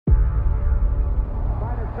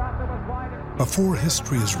Before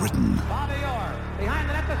history is written,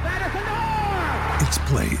 it's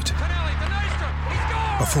played.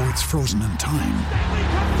 Before it's frozen in time,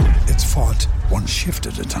 it's fought one shift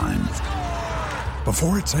at a time.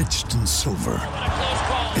 Before it's etched in silver,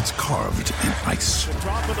 it's carved in ice.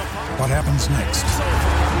 What happens next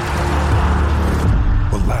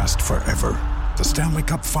will last forever. The Stanley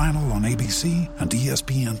Cup Final on ABC and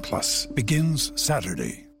ESPN Plus begins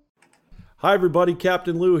Saturday. Hi everybody,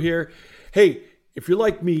 Captain Lou here. Hey, if you're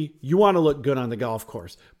like me, you want to look good on the golf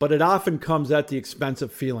course, but it often comes at the expense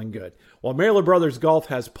of feeling good. Well, Mailer Brothers Golf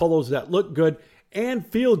has polos that look good and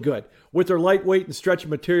feel good. With their lightweight and stretchy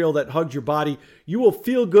material that hugs your body, you will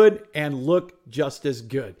feel good and look just as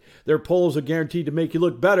good. Their polos are guaranteed to make you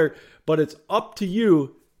look better, but it's up to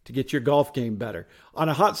you to get your golf game better. On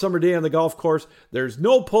a hot summer day on the golf course, there's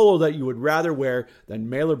no polo that you would rather wear than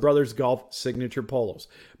Mailer Brothers Golf signature polos.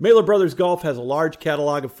 Mailer Brothers Golf has a large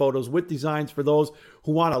catalog of photos with designs for those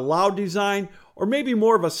who want a loud design or maybe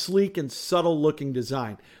more of a sleek and subtle looking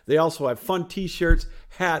design. They also have fun t-shirts,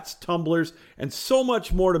 hats, tumblers, and so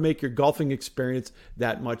much more to make your golfing experience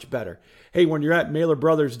that much better. Hey, when you're at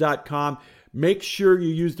MailerBrothers.com, make sure you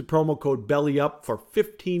use the promo code BELLYUP for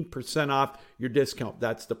 15% off your discount.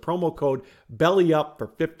 That's the promo code BELLYUP for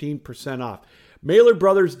 15% off.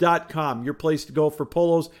 MailerBrothers.com, your place to go for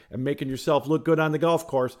polos and making yourself look good on the golf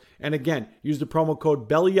course. And again, use the promo code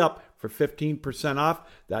BELLYUP for 15% off.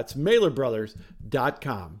 That's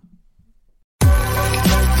MailerBrothers.com.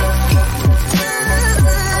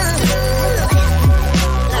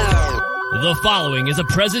 The following is a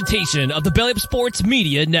presentation of the Belly Up Sports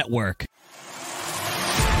Media Network.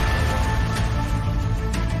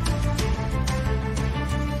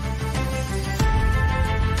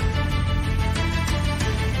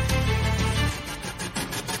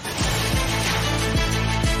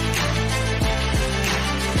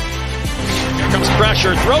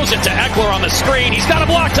 Pressure, throws it to Eckler on the screen. He's got a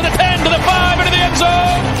block to the 10, to the 5, into the end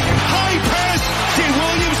zone. High pass. Did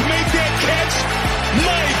Williams make that catch?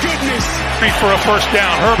 My goodness. For a first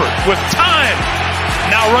down, Herbert with time.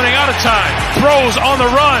 Now running out of time. Throws on the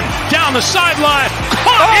run. Down the sideline.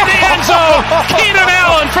 Caught in the end zone. Keenan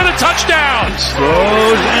Allen for the touchdown.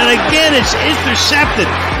 Throws, and again it's intercepted.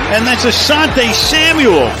 And that's Asante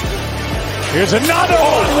Samuel. Here's another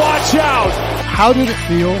one. Watch out. How did it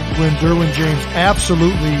feel when Derwin James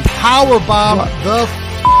absolutely powerbombed the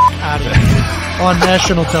out of you on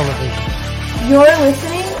national television? You're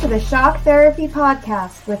listening to the Shock Therapy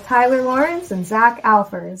Podcast with Tyler Lawrence and Zach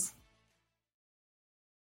Alfers.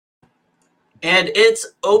 And it's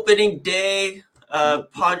opening day.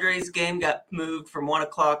 Padres game got moved from 1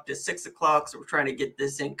 o'clock to 6 o'clock, so we're trying to get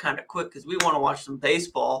this in kind of quick because we want to watch some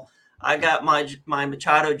baseball. I got my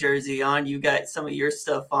Machado jersey on. You got some of your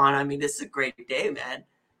stuff on. I mean, this is a great day, man.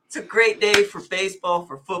 It's a great day for baseball,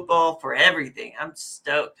 for football, for everything. I'm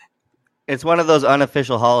stoked. It's one of those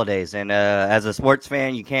unofficial holidays, and as a sports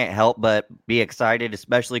fan, you can't help but be excited,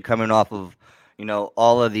 especially coming off of,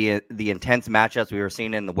 all of the intense matchups we were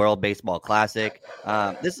seeing in the World Baseball Classic.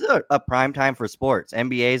 This is a prime time for sports.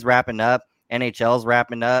 NBA's wrapping up, NHL's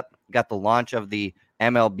wrapping up. Got the launch of the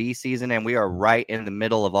MLB season, and we are right in the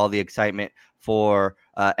middle of all the excitement for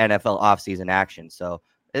NFL offseason action. So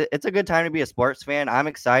it's a good time to be a sports fan. I'm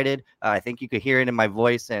excited. I think you could hear it in my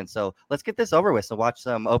voice. And so let's get this over with. So watch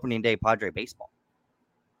some opening day Padre baseball.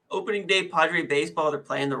 Opening day Padre baseball. They're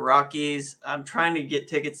playing the Rockies. I'm trying to get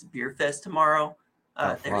tickets to Beer Fest tomorrow.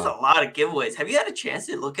 There's a lot of giveaways. Have you had a chance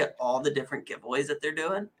to look at all the different giveaways that they're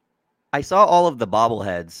doing? I saw all of the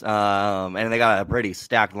bobbleheads, and they got a pretty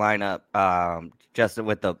stacked lineup. Just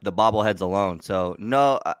with the bobbleheads alone. So,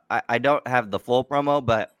 no, I don't have the full promo,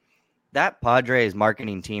 but that Padres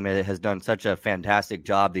marketing team has done such a fantastic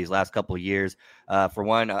job these last couple of years. For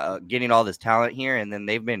one, getting all this talent here, and then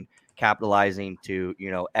they've been capitalizing to,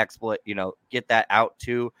 exploit, get that out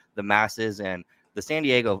to the masses. And the San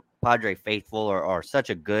Diego Padre faithful are such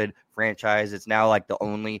a good franchise. It's now like the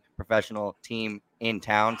only professional team in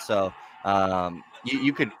town. So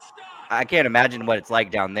you could... I can't imagine what it's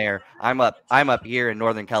like down there. I'm up here in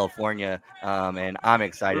Northern California, and I'm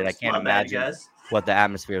excited. I can't imagine what the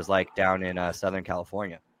atmosphere is like down in Southern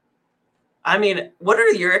California. I mean, what are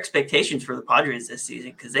your expectations for the Padres this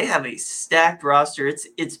season? Because they have a stacked roster.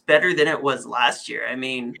 It's better than it was last year. I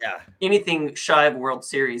mean, anything shy of World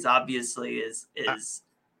Series obviously is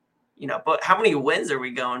But how many wins are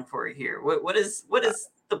we going for here? What is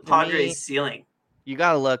the Padres ceiling? You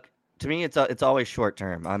got to look. To me, it's always short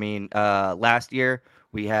term. I mean, last year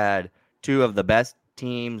we had two of the best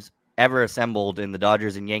teams ever assembled in the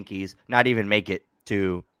Dodgers and Yankees not even make it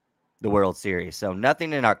to the World Series. So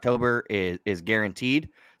nothing in October is guaranteed.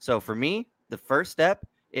 So for me, the first step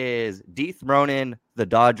is dethroning the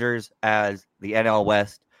Dodgers as the NL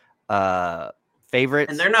West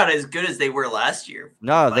favorites. And they're not as good as they were last year.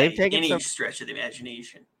 No, by they've taken any some stretch of the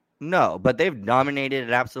imagination. No, but they've dominated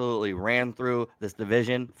and absolutely ran through this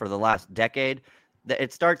division for the last decade.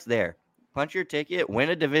 It starts there. Punch your ticket,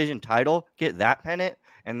 win a division title, get that pennant,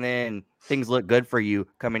 and then things look good for you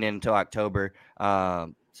coming into October.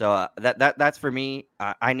 So that's for me.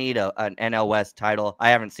 I need an NL West title.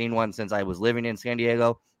 I haven't seen one since I was living in San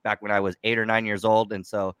Diego back when I was 8 or 9 years old, and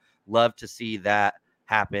so love to see that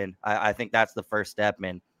happen. I think that's the first step,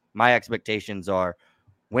 and my expectations are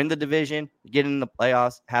win the division, get in the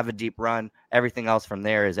playoffs, have a deep run. Everything else from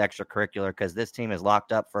there is extracurricular because this team is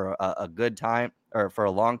locked up for a good time or for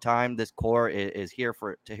a long time. This core is here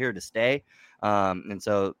to stay. And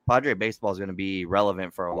so Padre baseball is going to be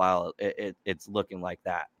relevant for a while. It's looking like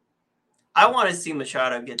that. I want to see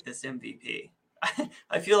Machado get this MVP.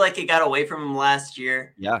 I feel like it got away from him last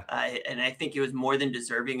year. Yeah. And I think he was more than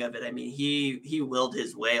deserving of it. I mean, he willed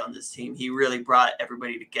his way on this team. He really brought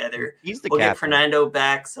everybody together. He's the We'll captain. get Fernando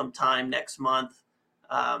back sometime next month.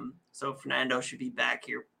 So Fernando should be back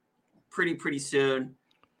here pretty soon.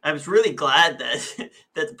 I was really glad that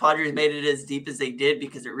the Padres made it as deep as they did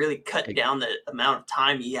because it really cut down the amount of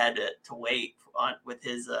time he had to wait on with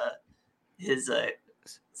his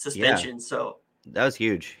suspension. Yeah. So that was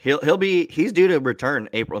huge. He's due to return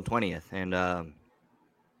April 20th, and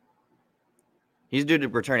he's due to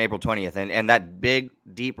return April 20th, and that big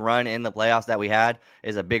deep run in the playoffs that we had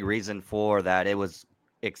is a big reason for that. It was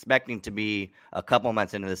expecting to be a couple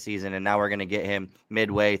months into the season, and now we're going to get him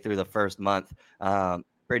midway through the first month.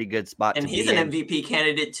 Pretty good spot. And to he's be an in. MVP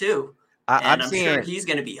candidate too. I'm sure he's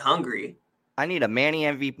going to be hungry. I need a Manny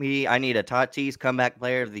MVP. I need a Tatis comeback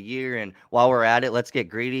player of the year. And while we're at it, let's get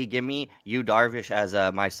greedy. Give me Yu Darvish as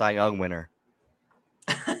my Cy Young winner.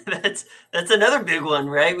 That's another big one,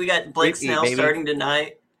 right? We got Blake Snell baby. starting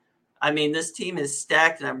tonight. I mean, this team is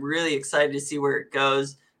stacked, and I'm really excited to see where it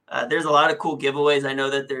goes. There's a lot of cool giveaways. I know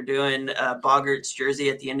that they're doing Boggart's jersey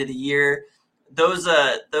at the end of the year. Those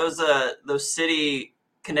City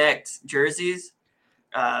Connect jerseys,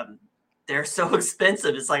 they're so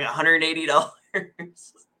expensive. It's like $180.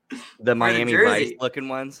 The Miami Vice looking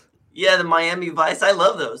ones. Yeah, the Miami Vice. I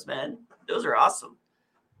love those, man. Those are awesome.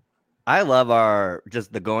 I love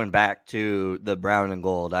the going back to the brown and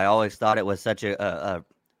gold. I always thought it was such a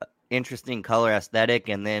interesting color aesthetic,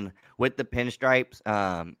 and then with the pinstripes,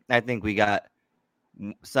 I think we got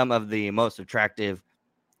some of the most attractive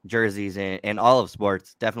jerseys in all of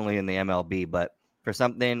sports, definitely in the MLB. But for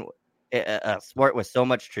something, a sport with so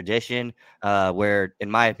much tradition, where,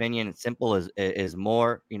 in my opinion, simple is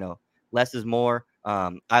more, less is more.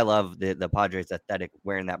 I love the Padres aesthetic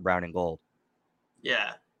wearing that brown and gold.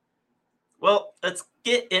 Yeah. Well, let's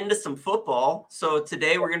get into some football. So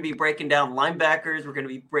today we're going to be breaking down linebackers. We're going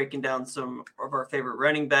to be breaking down some of our favorite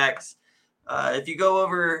running backs. If you go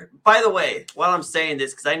over, by the way, while I'm saying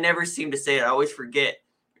this, because I never seem to say it, I always forget.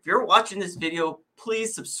 If you're watching this video,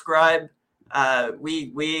 please subscribe.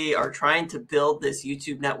 We are trying to build this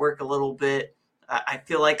YouTube network a little bit. I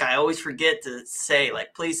feel like I always forget to say,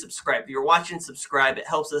 please subscribe. If you're watching, subscribe. It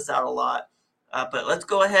helps us out a lot. But let's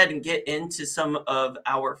go ahead and get into some of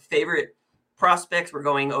our favorite prospects. We're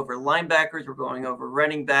going over linebackers. We're going over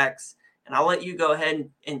running backs. And I'll let you go ahead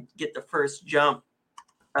and get the first jump.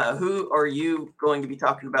 Who are you going to be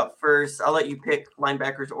talking about first? I'll let you pick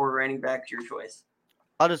linebackers or running backs, your choice.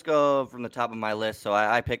 I'll just go from the top of my list. So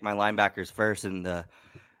I picked my linebackers first, and the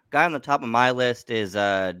guy on the top of my list is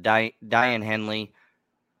Diane Henley.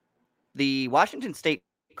 The Washington State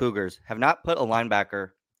Cougars have not put a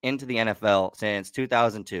linebacker into the NFL since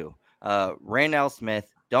 2002. Raynell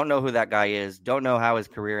Smith, don't know who that guy is, don't know how his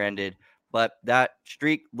career ended, but that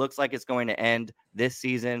streak looks like it's going to end this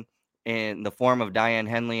season in the form of Diane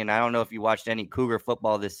Henley. And I don't know if you watched any Cougar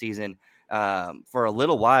football this season. For a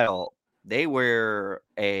little while, they were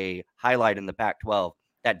a highlight in the Pac-12.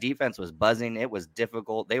 That defense was buzzing. It was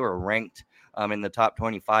difficult. They were ranked in the top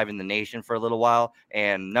 25 in the nation for a little while,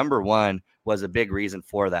 and number one was a big reason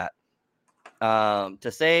for that.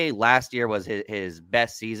 To say last year was his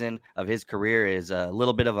best season of his career is a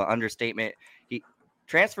little bit of an understatement. He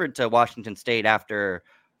transferred to Washington State after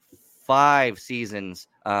 5 seasons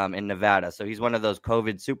in Nevada, so he's one of those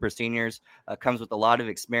COVID super seniors, comes with a lot of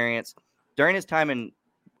experience. During his time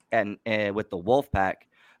with the Wolfpack,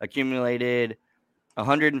 accumulated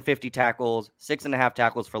 150 tackles, 6.5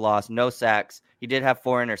 tackles for loss, no sacks. He did have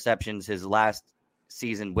 4 interceptions his last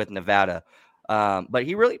season with Nevada. But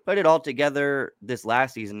he really put it all together this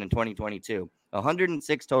last season in 2022.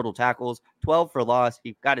 106 total tackles, 12 for loss.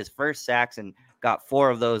 He got his first sacks and got 4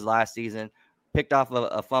 of those last season. picked off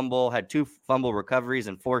a fumble, had 2 fumble recoveries,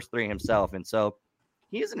 and forced 3 himself. And so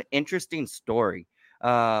he is an interesting story.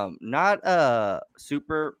 Not a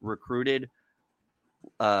super recruited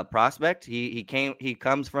prospect. He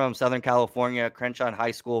comes from Southern California, Crenshaw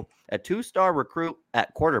High School, a 2-star recruit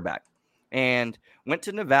at quarterback, and went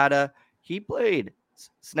to Nevada. He played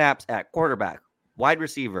snaps at quarterback, wide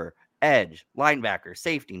receiver, edge, linebacker,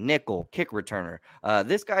 safety, nickel, kick returner.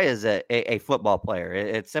 This guy is a football player.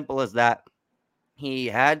 It's simple as that. He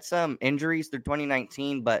had some injuries through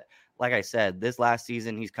 2019, but like I said, this last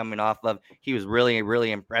season he's coming off of, he was really,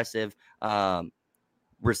 really impressive.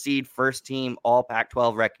 Received first team all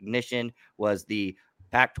Pac-12 recognition, was the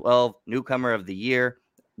Pac-12 newcomer of the year,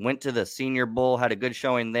 went to the Senior Bowl, had a good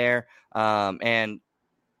showing there, and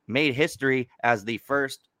made history as the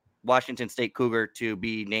first Washington State Cougar to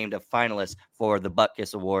be named a finalist for the Butt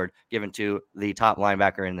Kiss Award given to the top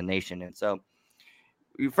linebacker in the nation. And so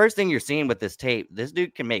first thing you're seeing with this tape, this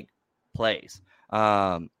dude can make plays.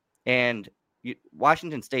 And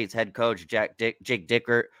Washington State's head coach, Jake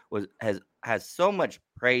Dickert, has so much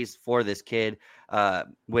praise for this kid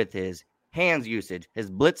with his hands usage,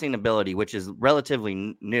 his blitzing ability, which is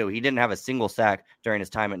relatively new. He didn't have a single sack during his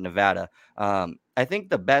time at Nevada. I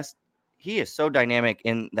think he is so dynamic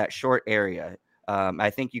in that short area.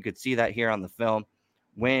 I think you could see that here on the film.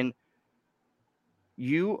 When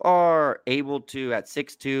you are able to, at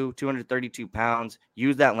 6'2", 232 pounds,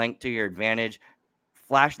 use that length to your advantage,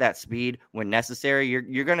 flash that speed when necessary,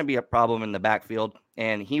 you're going to be a problem in the backfield.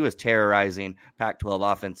 And he was terrorizing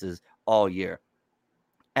Pac-12 offenses all year.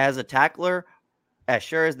 As a tackler, as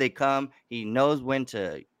sure as they come, he knows when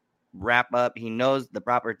to wrap up. He knows the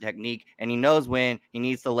proper technique, and he knows when he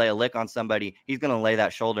needs to lay a lick on somebody. He's going to lay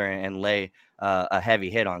that shoulder and lay a heavy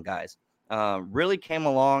hit on guys. Really came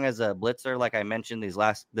along as a blitzer, like I mentioned, this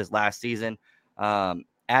last season,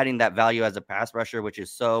 adding that value as a pass rusher, which is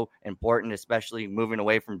so important, especially moving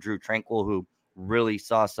away from Drew Tranquil, who really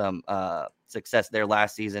saw some success there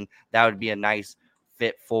last season. That would be a nice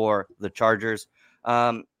fit for the Chargers.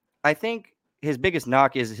 I think his biggest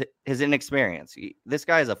knock is his inexperience. This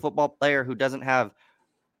guy is a football player who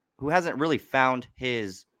hasn't really found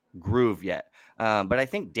his groove yet. But I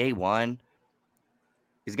think day one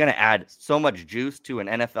is going to add so much juice to an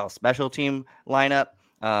NFL special team lineup.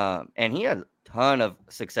 And he had a ton of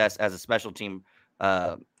success as a special team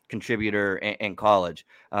contributor in college.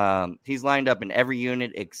 He's lined up in every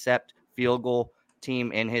unit except field goal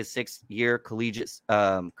team in his 6-year collegiate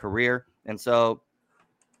career. And so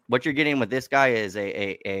what you're getting with this guy is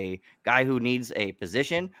a guy who needs a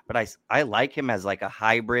position, but I like him as like a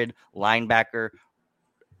hybrid linebacker,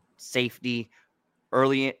 safety,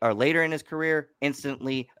 early or later in his career,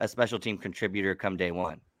 instantly a special team contributor come day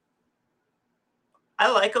one.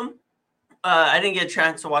 I like him. I didn't get a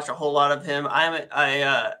chance to watch a whole lot of him.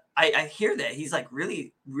 I hear that he's like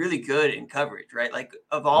really, really good in coverage, right? Like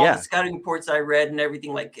of all the scouting reports I read and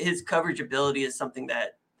everything, like his coverage ability is something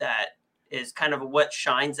that is kind of what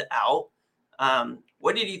shines out.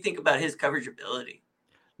 What did you think about his coverage ability?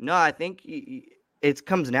 No, I think it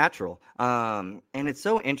comes natural. And it's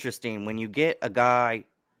so interesting when you get a guy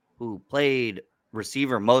who played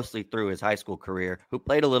receiver mostly through his high school career, who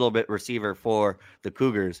played a little bit receiver for the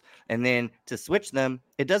Cougars, and then to switch them,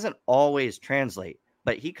 it doesn't always translate.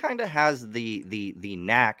 But he kind of has the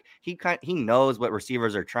knack. He knows what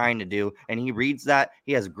receivers are trying to do, and he reads that.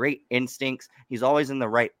 He has great instincts. He's always in the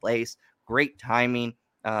right place. Great timing.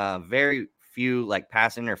 Very few like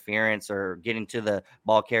pass interference or getting to the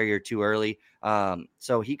ball carrier too early.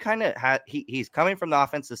 So he kind of he's coming from the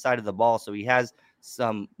offensive side of the ball, so he has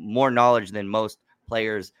some more knowledge than most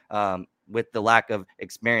players with the lack of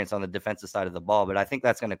experience on the defensive side of the ball. But I think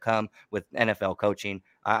that's going to come with NFL coaching.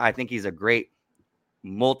 I think he's a great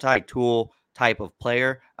multi-tool type of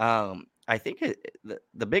player. I think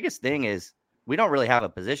the biggest thing is we don't really have a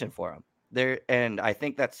position for him there. And I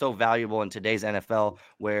think that's so valuable in today's NFL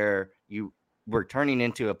where we're turning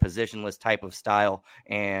into a positionless type of style,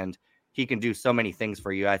 and he can do so many things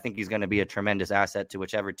for you. I think he's going to be a tremendous asset to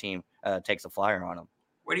whichever team takes a flyer on him.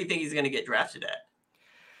 Where do you think he's going to get drafted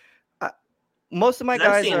at? Most of my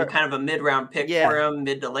guys are kind of a mid-round pick for him,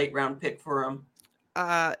 mid to late round pick for him.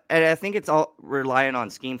 And I think it's all relying on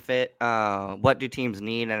scheme fit. What do teams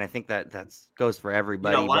need? And I think that goes for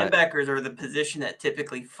everybody. Linebackers are the position that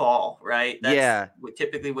typically fall, right? That's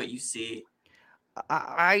typically what you see.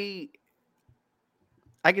 I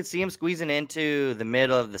could see him squeezing into the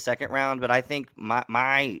middle of the second round, but I think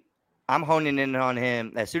I'm honing in on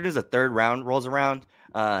him as soon as the third round rolls around.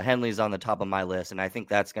 Henley's on the top of my list, and I think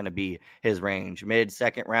that's going to be his range, mid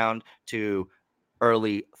second round to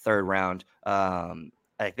early third round.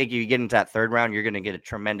 I think you get into that third round, you're going to get a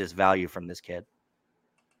tremendous value from this kid.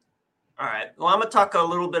 All right. Well, I'm going to talk a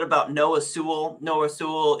little bit about Noah Sewell. Noah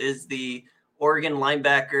Sewell is the Oregon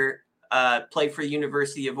linebacker, played for the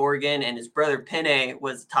University of Oregon, and his brother Penei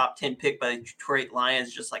was the top 10 pick by the Detroit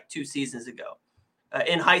Lions just like 2 seasons ago.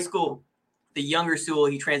 In high school, the younger Sewell,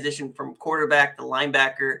 he transitioned from quarterback to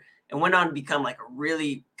linebacker and went on to become like a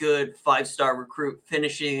really good 5-star recruit,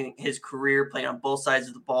 finishing his career playing on both sides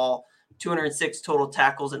of the ball, 206 total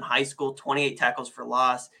tackles in high school, 28 tackles for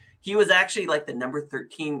loss. He was actually like the number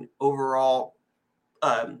 13 overall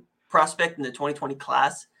prospect in the 2020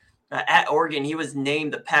 class. At Oregon, he was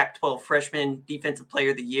named the Pac-12 Freshman Defensive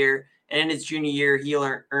Player of the Year. And in his junior year, he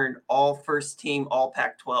earned all first team, all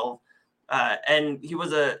Pac-12. And he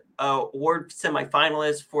was a award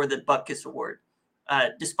semifinalist for the Butkus Award.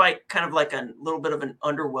 Despite kind of like a little bit of an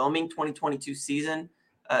underwhelming 2022 season,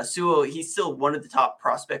 Sewell, he's still one of the top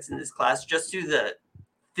prospects in this class just due to the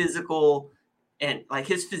physical and like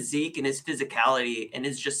his physique and his physicality and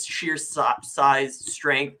his just sheer size,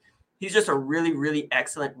 strength. He's just a really, really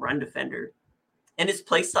excellent run defender. And his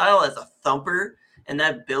play style as a thumper and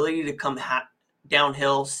that ability to come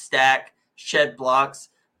downhill, stack, shed blocks,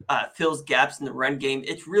 fills gaps in the run game,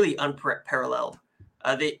 it's really unparalleled.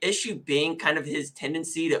 The issue being kind of his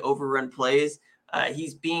tendency to overrun plays.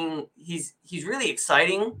 He's really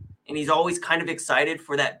exciting, and he's always kind of excited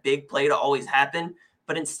for that big play to always happen.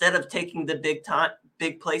 But instead of taking the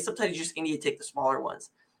big play, sometimes you just need to take the smaller ones.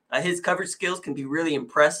 His coverage skills can be really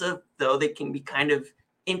impressive, though they can be kind of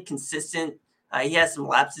inconsistent. He has some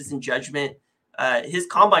lapses in judgment. His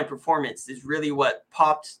combine performance is really what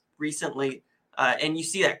popped recently, and you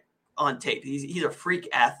see that on tape. He's a freak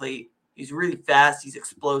athlete. He's really fast. He's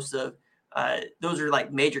explosive. Those are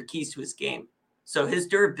like major keys to his game. So his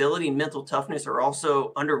durability and mental toughness are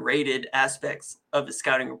also underrated aspects of the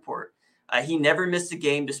scouting report. He never missed a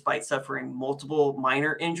game despite suffering multiple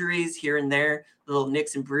minor injuries here and there, little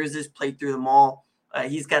nicks and bruises, played through them all.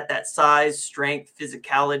 He's got that size, strength,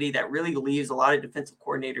 physicality that really leaves a lot of defensive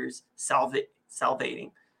coordinators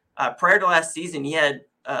salivating. Prior to last season, he had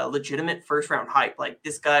legitimate first-round hype. Like,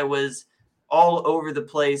 this guy was all over the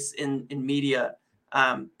place in media.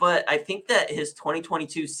 But I think that his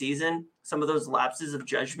 2022 season, some of those lapses of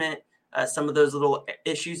judgment, some of those little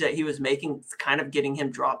issues that he was making, kind of getting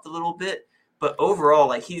him dropped a little bit. But overall,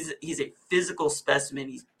 like he's a physical specimen.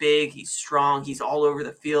 He's big, he's strong, he's all over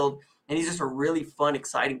the field, and he's just a really fun,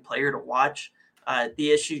 exciting player to watch.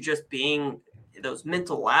 The issue just being those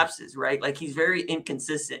mental lapses, right? Like, he's very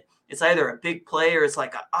inconsistent. It's either a big play or it's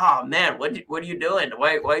like, oh man, what are you doing?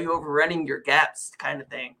 Why are you overrunning your gaps kind of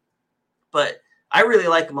thing? But I really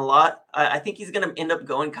like him a lot. I think he's going to end up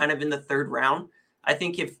going kind of in the third round. I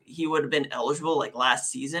think if he would have been eligible like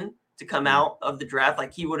last season to come out of the draft,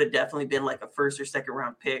 like he would have definitely been like a first or second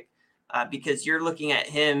round pick, because you're looking at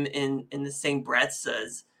him in the same breaths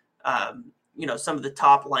as, some of the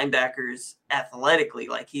top linebackers athletically.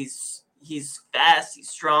 Like, he's fast, he's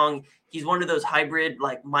strong. He's one of those hybrid,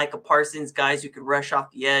 like Micah Parsons guys who could rush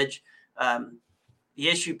off the edge. The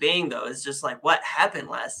issue being, though, is just like, what happened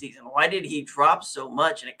last season? Why did he drop so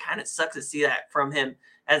much? And it kind of sucks to see that from him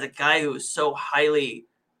as a guy who was so highly,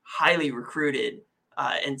 highly recruited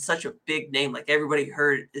and such a big name. Like, everybody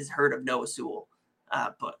heard of Noah Sewell.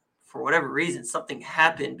 But for whatever reason, something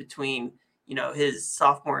happened between, his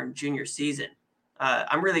sophomore and junior season.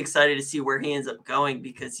 I'm really excited to see where he ends up going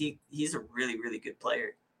because he's a really, really good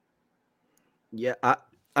player. Yeah,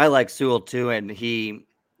 I like Sewell too, and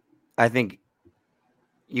I think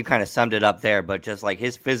you kind of summed it up there, but just like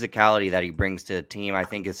his physicality that he brings to the team, I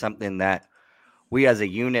think is something that we as a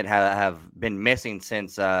unit have been missing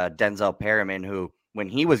since Denzel Perryman, who, when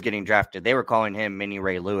he was getting drafted, they were calling him Mini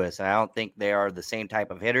Ray Lewis. And I don't think they are the same type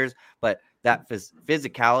of hitters, but that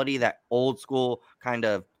physicality, that old school kind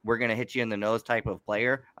of, we're going to hit you in the nose type of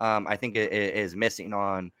player, I think it is missing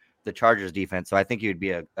on the Chargers defense. So I think he would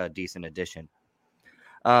be a decent addition.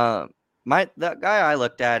 The guy I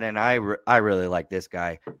looked at, and I really like this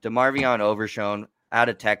guy, DeMarvion Overshown out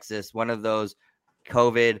of Texas, one of those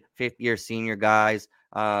COVID fifth-year senior guys.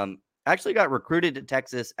 Actually got recruited to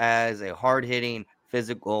Texas as a hard-hitting,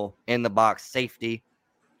 physical, in-the-box safety.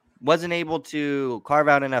 Wasn't able to carve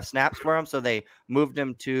out enough snaps for him, so they moved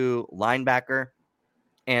him to linebacker.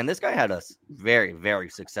 And this guy had a very, very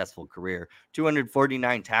successful career.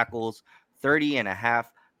 249 tackles, 30.5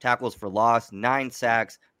 tackles for loss, 9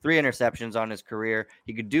 sacks, 3 interceptions on his career.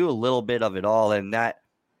 He could do a little bit of it all, and that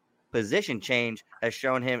position change has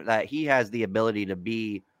shown him that he has the ability to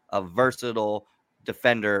be a versatile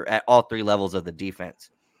defender at all 3 levels of the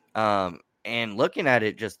defense. And looking at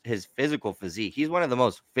it, just his physical physique, he's one of the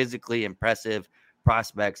most physically impressive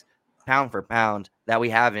prospects, pound for pound, that we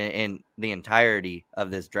have in the entirety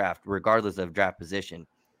of this draft, regardless of draft position.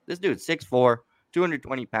 This dude's 6'4",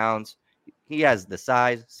 220 pounds. He has the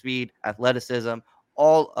size, speed, athleticism,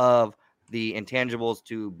 all of the intangibles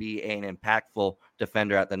to be an impactful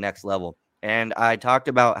defender at the next level. And I talked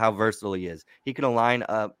about how versatile he is. He can align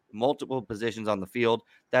up multiple positions on the field.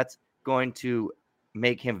 That's going to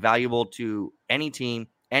make him valuable to any team,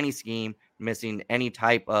 any scheme, missing any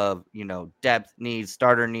type of, depth needs,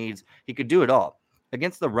 starter needs. He could do it all.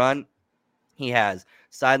 Against the run, he has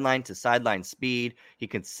sideline to sideline speed. He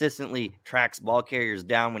consistently tracks ball carriers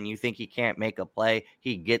down when you think he can't make a play.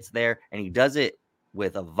 He gets there, and he does it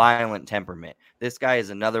with a violent temperament. This guy is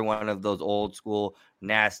another one of those old school,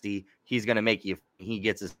 nasty, he's going to make you, he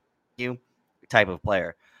gets his you type of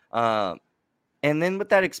player. And then with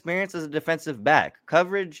that experience as a defensive back,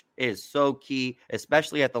 coverage is so key,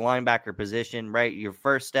 especially at the linebacker position, right? Your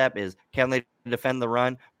first step is, can they defend the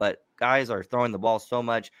run? But guys are throwing the ball so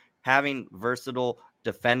much. Having versatile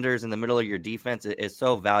defenders in the middle of your defense is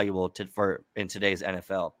so valuable for in today's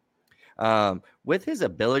NFL. With his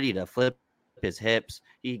ability to flip his hips,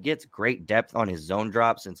 he gets great depth on his zone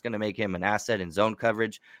drops, and it's going to make him an asset in zone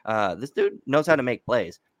coverage. This dude knows how to make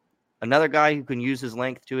plays. Another guy who can use his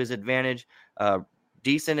length to his advantage,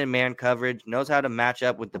 decent in man coverage, knows how to match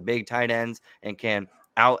up with the big tight ends, and can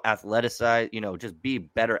out athleticize, just be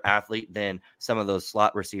better athlete than some of those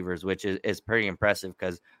slot receivers, which is pretty impressive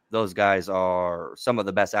because those guys are some of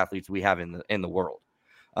the best athletes we have in the world.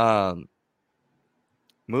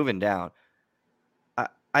 Moving down,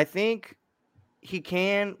 I think he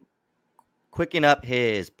can quicken up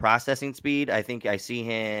his processing speed. I think I see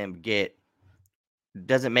him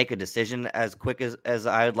doesn't make a decision as quick as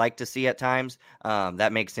I would like to see at times.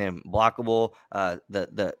 That makes him blockable.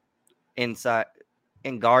 The inside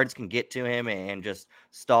and guards can get to him and just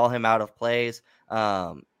stall him out of plays.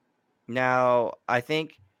 Now, I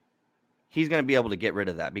think he's going to be able to get rid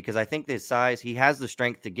of that because I think his size, he has the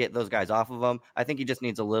strength to get those guys off of him. I think he just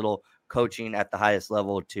needs a little coaching at the highest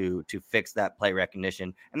level to fix that play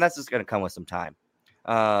recognition, and that's just going to come with some time.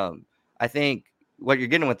 I think what you're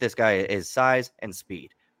getting with this guy is size and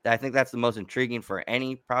speed. I think that's the most intriguing for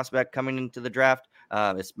any prospect coming into the draft,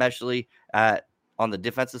 especially on the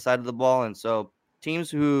defensive side of the ball. And so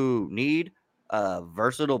teams who need a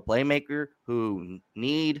versatile playmaker, who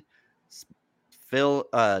need fill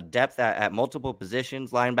depth at multiple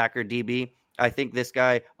positions, linebacker, DB, I think this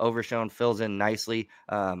guy, Overshown, fills in nicely.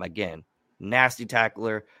 Again, nasty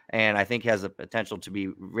tackler, and I think he has the potential to be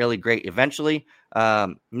really great eventually.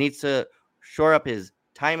 Needs to shore up his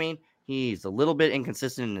timing. He's a little bit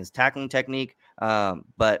inconsistent in his tackling technique,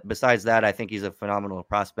 but besides that, I think he's a phenomenal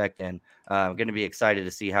prospect, and I'm going to be excited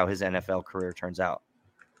to see how his NFL career turns out.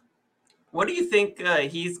 What do you think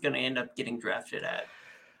he's going to end up getting drafted at?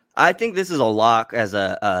 I think this is a lock as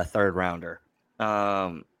a third rounder.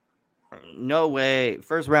 No way.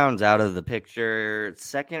 First round's out of the picture.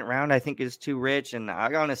 Second round, I think, is too rich, and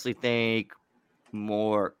I honestly think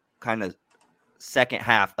more kind of second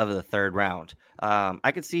half of the third round.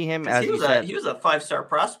 I could see him as he was a 5-star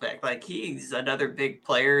prospect. Like, he's another big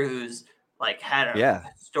player who's like had a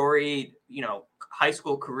storied, high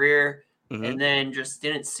school career, and then just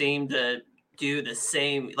didn't seem to do the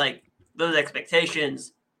same, like those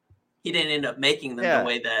expectations. He didn't end up making them the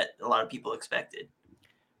way that a lot of people expected.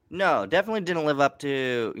 No, definitely didn't live up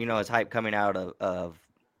to, his hype coming out of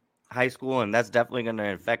high school, and that's definitely going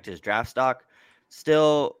to affect his draft stock.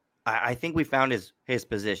 Still, I think we found his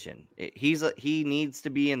position. He needs to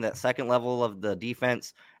be in the second level of the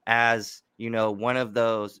defense as, one of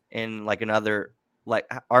those in like another,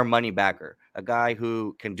 like our money backer, a guy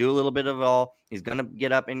who can do a little bit of it all. He's going to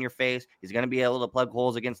get up in your face. He's going to be able to plug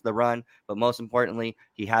holes against the run. But most importantly,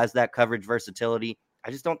 he has that coverage versatility.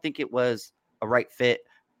 I just don't think it was a right fit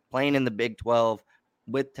playing in the Big 12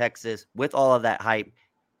 with Texas, with all of that hype.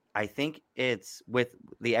 I think it's with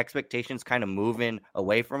the expectations kind of moving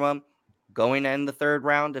away from him. Going in the third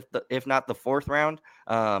round, if not the fourth round,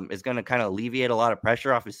 is going to kind of alleviate a lot of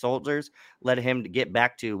pressure off his shoulders, let him get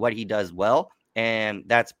back to what he does well, and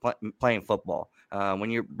that's playing football.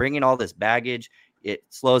 When you're bringing all this baggage, it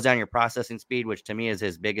slows down your processing speed, which to me is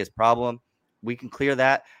his biggest problem. We can clear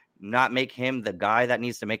that, not make him the guy that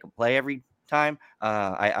needs to make a play every time.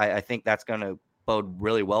 I think that's going to bode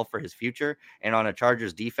really well for his future. And on a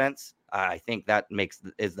Chargers defense, I think that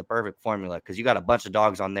is the perfect formula because you got a bunch of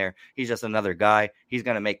dogs on there. He's just another guy. He's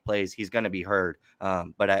going to make plays. He's going to be heard.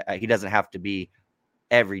 But he doesn't have to be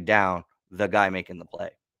every down the guy making the play.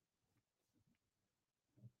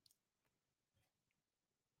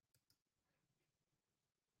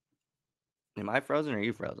 Am I frozen or are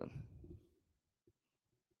you frozen?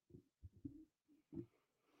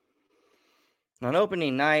 On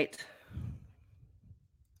opening night,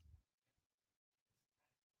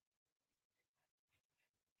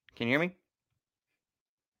 can you hear me?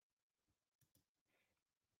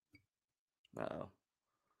 Uh-oh.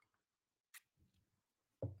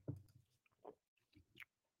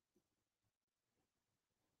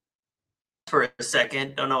 For a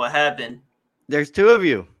second, don't know what happened. There's two of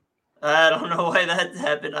you. I don't know why that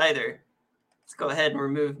happened either. Let's go ahead and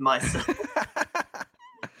remove myself.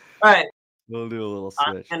 All right. We'll do a little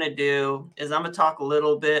What switch. I'm going to do is I'm going to talk a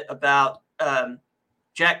little bit about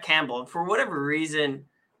Jack Campbell. And for whatever reason,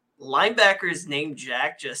 linebackers named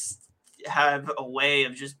Jack just have a way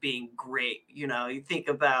of just being great. You know, you think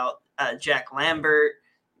about Jack Lambert,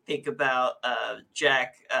 think about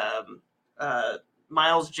Jack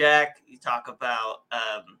Miles Jack, you talk about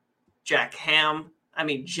Jack Ham. I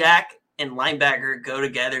mean, Jack and linebacker go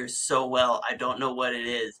together so well. I don't know what it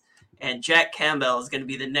is. And Jack Campbell is going to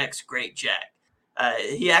be the next great Jack.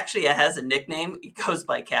 He actually has a nickname. He goes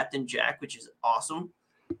by Captain Jack, which is awesome.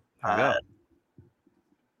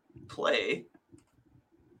 Play.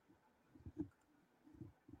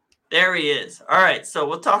 There he is. All right, so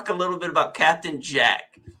we'll talk a little bit about Captain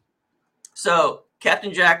Jack. So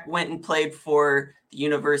Captain Jack went and played for the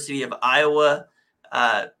University of Iowa.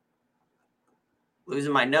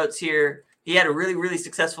 Losing my notes here. He had a really, really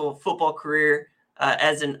successful football career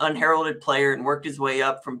as an unheralded player and worked his way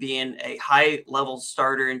up from being a high-level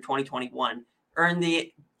starter in 2021. Earned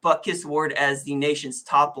the Butkus Award as the nation's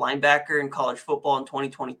top linebacker in college football in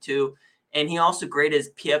 2022. And he also graded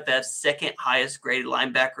as PFF's second highest graded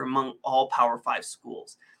linebacker among all Power 5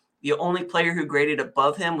 schools. The only player who graded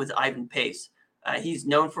above him was Ivan Pace. He's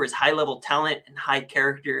known for his high-level talent and high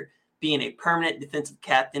character, being a permanent defensive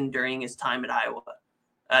captain during his time at Iowa.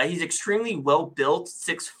 He's extremely well-built,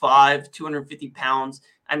 6'5", 250 pounds.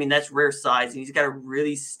 I mean, that's rare size. And he's got a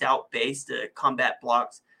really stout base to combat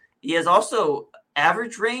blocks. He has also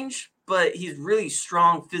average range, but he's really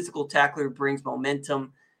strong physical tackler, brings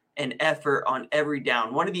momentum and effort on every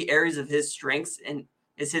down. One of the areas of his strengths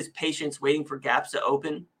is his patience waiting for gaps to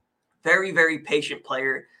open. Very, very patient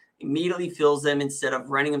player. Immediately fills them instead of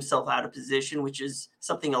running himself out of position, which is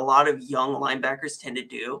something a lot of young linebackers tend to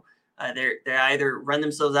do. They either run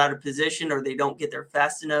themselves out of position or they don't get there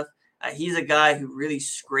fast enough. He's a guy who really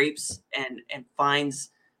scrapes and finds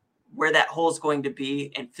where that hole is going to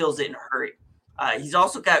be and fills it in a hurry. He's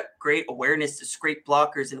also got great awareness to scrape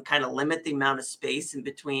blockers and kind of limit the amount of space in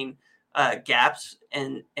between gaps,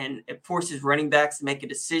 and it forces running backs to make a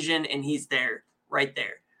decision, and he's there, right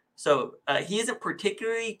there. So he isn't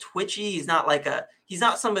particularly twitchy. He's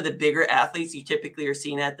not some of the bigger athletes you typically are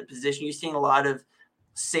seeing at the position. You're seeing a lot of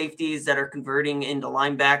safeties that are converting into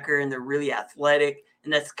linebacker, and they're really athletic.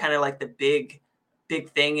 And that's kind of like the big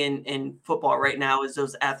thing in football right now is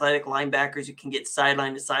those athletic linebackers who can get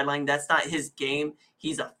sideline to sideline. That's not his game.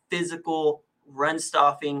 He's a physical,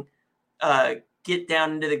 run-stopping, get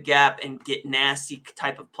down into the gap and get nasty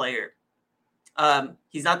type of player.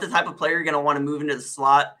 He's not the type of player you're going to want to move into the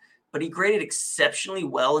slot, but he graded exceptionally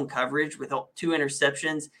well in coverage with 2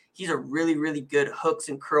 interceptions. He's a really, really good hooks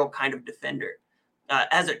and curl kind of defender.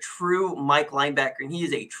 As a true Mike linebacker, and he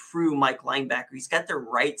is a true Mike linebacker, he's got the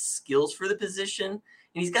right skills for the position, and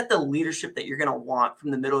he's got the leadership that you're going to want from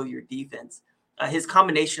the middle of your defense. His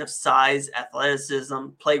combination of size, athleticism,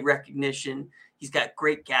 play recognition, he's got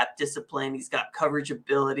great gap discipline, he's got coverage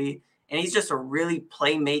ability, and he's just a really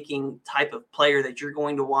playmaking type of player that you're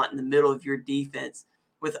going to want in the middle of your defense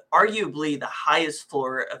with arguably the highest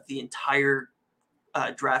floor of the entire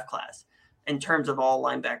draft class in terms of all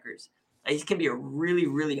linebackers. He can be a really,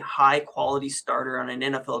 really high-quality starter on an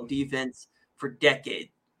NFL defense for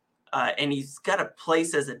decades. And he's got a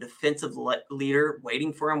place as a defensive leader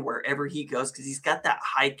waiting for him wherever he goes because he's got that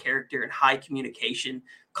high character and high communication,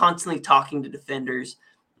 constantly talking to defenders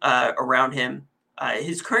around him.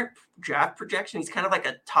 His current draft projection, he's kind of like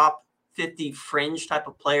a top 50 fringe type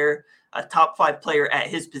of player, a top 5 player at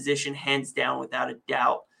his position, hands down, without a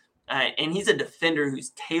doubt. And he's a defender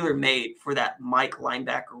who's tailor-made for that Mike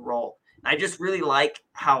linebacker role. I just really like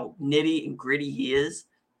how nitty and gritty he is.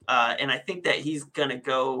 And I think that he's going to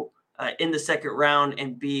go in the second round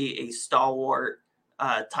and be a stalwart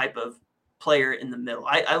type of player in the middle.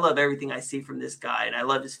 I love everything I see from this guy, and I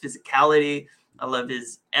love his physicality. I love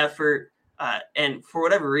his effort. And for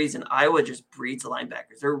whatever reason, Iowa just breeds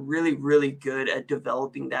linebackers. They're really, really good at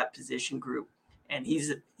developing that position group. And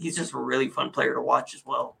he's just a really fun player to watch as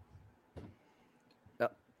well.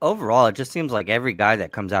 Overall, it just seems like every guy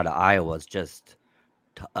that comes out of Iowa is just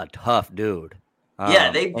a tough dude. Yeah,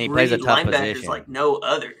 they breed linebackers position like no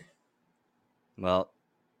other. Well,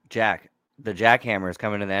 the Jackhammer is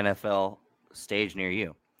coming to the NFL stage near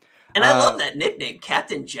you. And I love that nickname,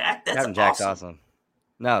 Captain Jack. That's Captain Jack's awesome.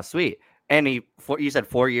 No, sweet. And you said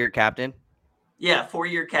 4-year captain? Yeah,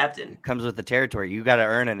 4-year captain. It comes with the territory. You got to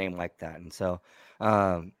earn a name like that. And so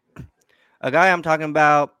a guy I'm talking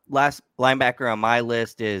about, last linebacker on my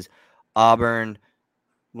list is Auburn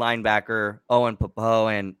linebacker Owen Popo.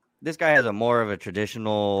 And this guy has more of a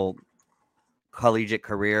traditional collegiate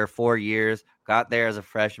career, 4 years, got there as a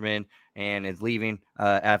freshman and is leaving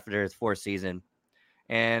after his 4th season.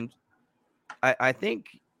 And I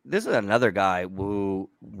think this is another guy who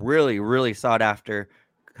really, really sought after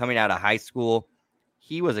coming out of high school.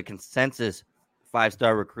 He was a consensus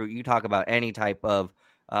 5-star recruit. You talk about any type of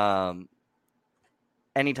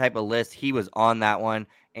list, he was on that one.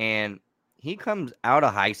 And he comes out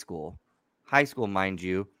of high school, mind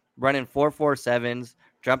you, running 4.47s,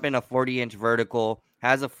 jumping a 40-inch vertical,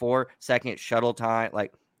 has a 4-second shuttle time,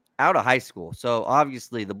 like out of high school. So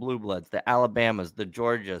obviously the Blue Bloods, the Alabamas, the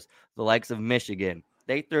Georgias, the likes of Michigan,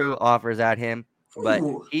 they threw offers at him, but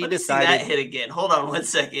he decided. See that hit again. Hold on 1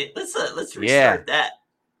 second. Let's restart that.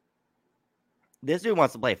 This dude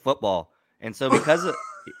wants to play football, and so because of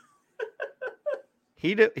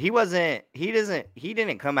he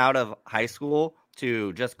didn't come out of high school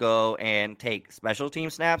to just go and take special team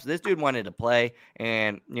snaps. This dude wanted to play,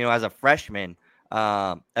 and as a freshman,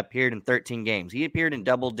 appeared in 13 games. He appeared in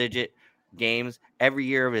double-digit games every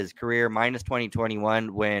year of his career, minus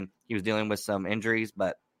 2021 when he was dealing with some injuries.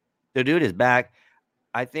 But the dude is back.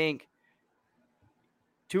 I think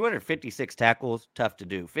 256 tackles, tough to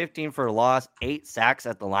do. 15 for a loss, 8 sacks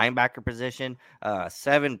at the linebacker position,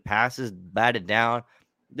 7 passes batted down.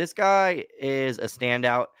 This guy is a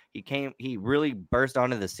standout. He really burst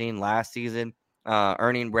onto the scene last season,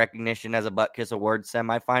 earning recognition as a Butt Kiss Award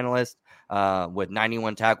semifinalist with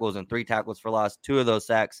 91 tackles and 3 tackles for loss, 2 of those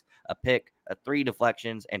sacks, a pick, 3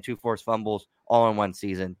 deflections, and 2 forced fumbles all in one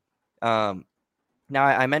season. Now,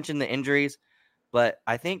 I mentioned the injuries, but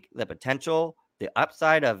I think the potential, the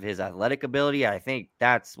upside of his athletic ability, I think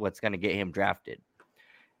that's what's going to get him drafted.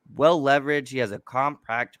 Well leveraged. He has a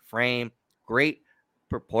compact frame, great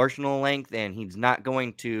proportional length, and he's not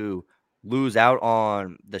going to lose out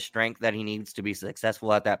on the strength that he needs to be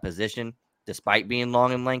successful at that position, despite being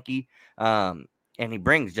long and lanky. And he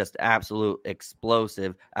brings just absolute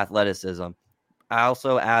explosive athleticism.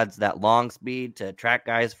 Also adds that long speed to track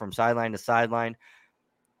guys from sideline to sideline.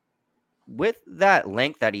 With that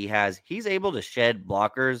length that he has, he's able to shed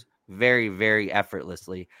blockers very, very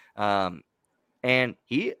effortlessly. And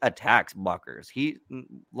he attacks blockers. He,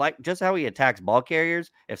 like just how he attacks ball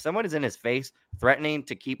carriers, if someone is in his face threatening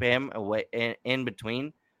to keep him away in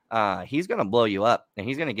between, he's going to blow you up and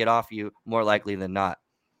he's going to get off you more likely than not.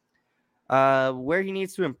 Where he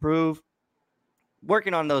needs to improve,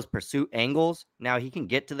 working on those pursuit angles. Now he can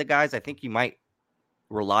get to the guys. I think he might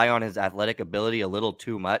rely on his athletic ability a little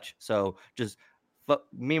too much. So just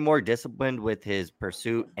be more disciplined with his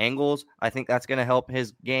pursuit angles. I think that's going to help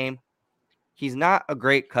his game. He's not a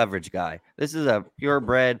great coverage guy. This is a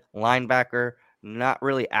purebred linebacker. Not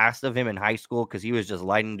really asked of him in high school because he was just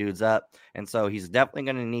lighting dudes up. And so he's definitely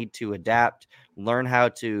going to need to adapt, learn how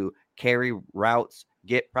to carry routes,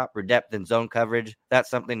 get proper depth in zone coverage. That's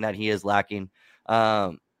something that he is lacking.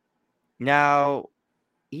 Now,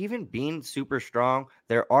 even being super strong,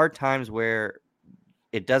 there are times where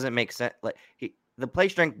it doesn't make sense. Like the play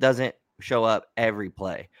strength doesn't show up every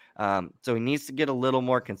play. So he needs to get a little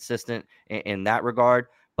more consistent in that regard.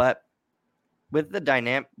 But with the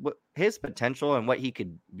dynamic, his potential and what he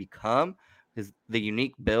could become, the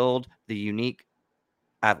unique build, the unique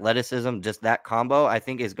athleticism, just that combo, I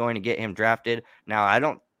think is going to get him drafted. Now, I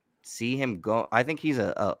don't see him go. I think he's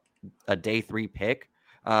a day 3 pick.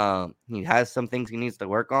 He has some things he needs to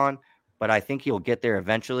work on, but I think he'll get there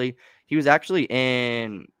eventually. He was actually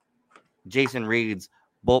in Jason Reed's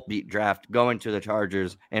Bolt Beat draft going to the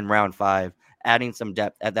Chargers in round 5, adding some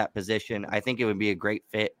depth at that position. I think it would be a great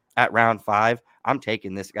fit at round 5. I'm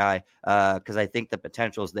taking this guy because I think the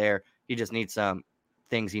potential is there. He just needs some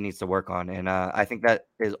things he needs to work on. And I think that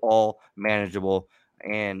is all manageable.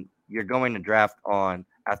 And you're going to draft on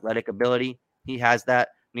athletic ability. He has that.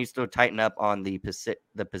 Needs to tighten up on the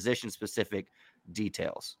position-specific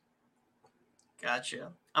details. Gotcha.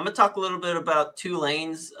 I'm going to talk a little bit about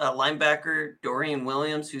Tulane's linebacker, Dorian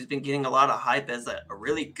Williams, who's been getting a lot of hype as a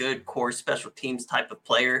really good core special teams type of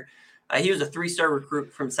player. He was a 3-star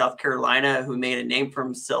recruit from South Carolina who made a name for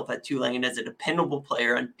himself at Tulane as a dependable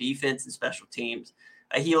player on defense and special teams.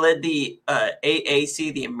 He led the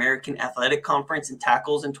AAC, the American Athletic Conference, in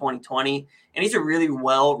tackles in 2020, and he's a really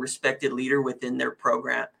well-respected leader within their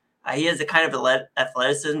program. He has the kind of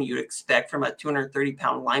athleticism you'd expect from a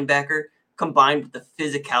 230-pound linebacker, combined with the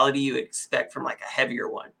physicality you would expect from like a heavier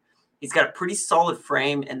one. He's got a pretty solid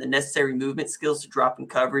frame and the necessary movement skills to drop in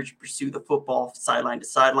coverage, pursue the football sideline to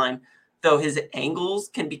sideline, though his angles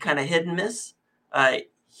can be kind of hit and miss.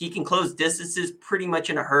 He can close distances pretty much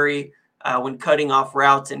in a hurry when cutting off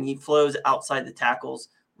routes, and he flows outside the tackles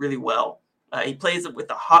really well. He plays with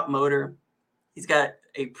a hot motor. He's got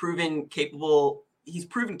proven capable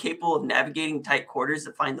of navigating tight quarters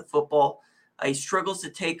to find the football. He struggles to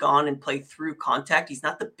take on and play through contact. He's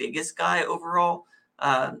not the biggest guy overall.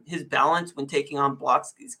 His balance when taking on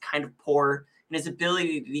blocks is kind of poor, and his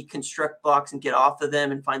ability to deconstruct blocks and get off of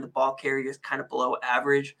them and find the ball carrier is kind of below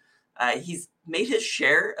average. He's made his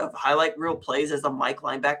share of highlight reel plays as a Mike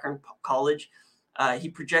linebacker in college. He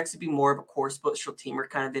projects to be more of a core special teamer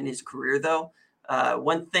kind of in his career, though.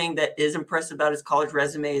 One thing that is impressive about his college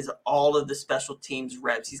resume is all of the special teams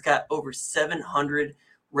reps. He's got over 700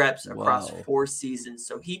 reps across 4 seasons.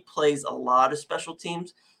 So he plays a lot of special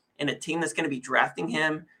teams, and a team that's going to be drafting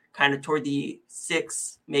him kind of toward the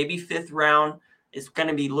 6th, maybe 5th round is going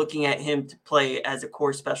to be looking at him to play as a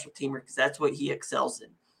core special teamer because that's what he excels in.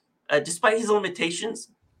 Despite his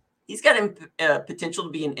limitations, he's got potential to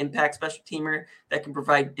be an impact special teamer that can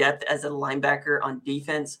provide depth as a linebacker on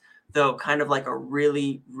defense, though kind of like a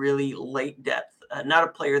really, really late depth. Not a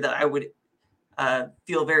player that I would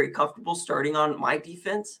feel very comfortable starting on my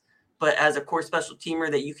defense, but as a core special teamer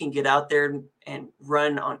that you can get out there and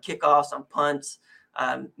run on kickoffs, on punts,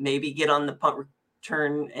 maybe get on the punt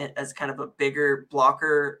return as kind of a bigger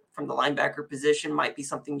blocker from the linebacker position might be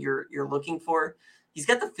something you're looking for. He's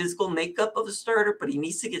got the physical makeup of a starter, but he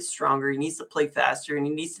needs to get stronger. He needs to play faster, and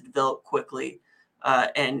he needs to develop quickly.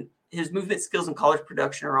 And his movement skills and college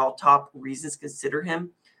production are all top reasons to consider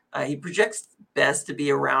him. He projects best to be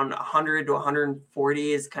around 100 to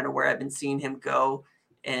 140 is kind of where I've been seeing him go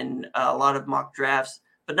in a lot of mock drafts,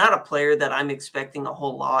 but not a player that I'm expecting a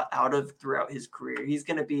whole lot out of throughout his career. He's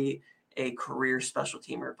going to be a career special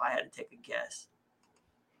teamer if I had to take a guess.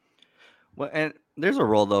 Well, and there's a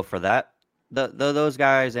role, though, for that. Those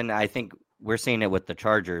guys, and I think we're seeing it with the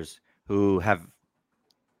Chargers, who have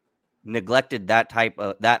neglected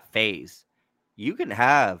that phase. You can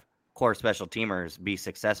have core special teamers be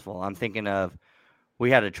successful. I'm thinking of,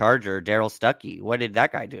 we had a Charger, Darryl Stuckey. What did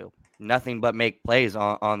that guy do? Nothing but make plays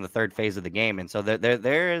on the third phase of the game. And so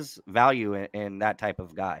there is value in that type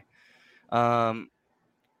of guy.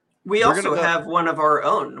 We also have one of our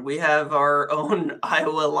own. We have our own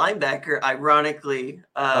Iowa linebacker, ironically.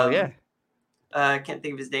 I can't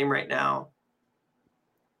think of his name right now.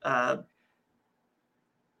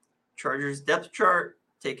 Chargers depth chart,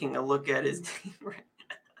 taking a look at his name right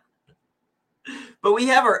now. But we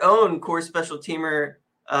have our own core special teamer,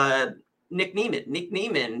 Nick Niemann. Nick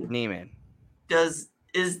Niemann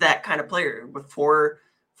is that kind of player with four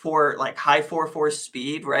like high 4.4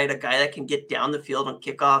 speed, right? A guy that can get down the field on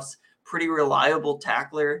kickoffs, pretty reliable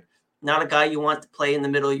tackler. Not a guy you want to play in the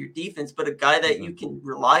middle of your defense, but a guy that you can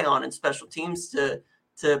rely on in special teams to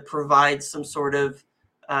provide some sort of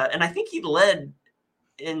and I think he led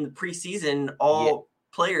in the preseason all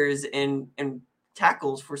players in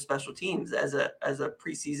tackles for special teams as a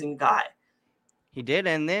preseason guy. He did,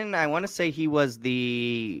 and then I want to say he was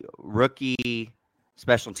the rookie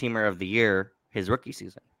special teamer of the year his rookie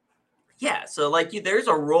season. Yeah, so there's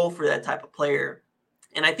a role for that type of player.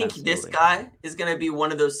 And I think this guy is going to be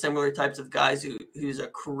one of those similar types of guys who's a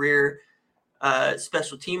career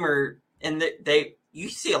special teamer. And you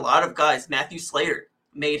see a lot of guys. Matthew Slater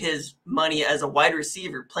made his money as a wide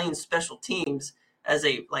receiver playing special teams as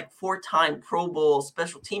a 4-time Pro Bowl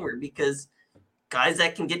special teamer, because guys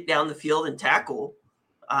that can get down the field and tackle,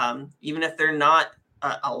 even if they're not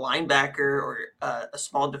a linebacker or a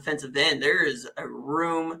small defensive end, there is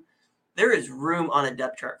room on a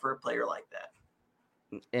depth chart for a player like that.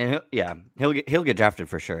 And he'll get drafted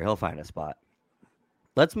for sure. He'll find a spot.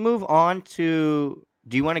 Let's move on to.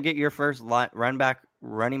 Do you want to get your first running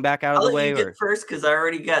back out of the way? I'll let you get first because I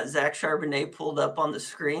already got Zach Charbonnet pulled up on the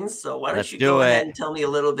screen. So why don't you go ahead and tell me a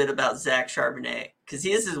little bit about Zach Charbonnet, because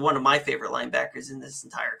this is one of my favorite linebackers in this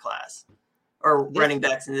entire class, or running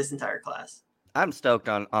backs in this entire class. I'm stoked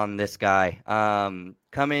on this guy.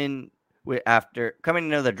 Coming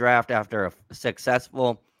into the draft after a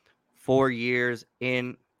successful 4 years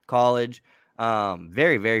in college.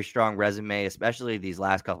 Very, very strong resume, especially these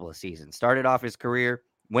last couple of seasons. Started off his career,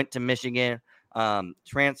 went to Michigan,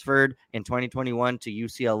 transferred in 2021 to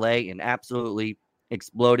UCLA, and absolutely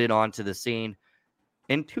exploded onto the scene.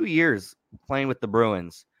 In 2 years playing with the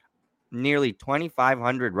Bruins, nearly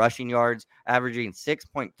 2,500 rushing yards, averaging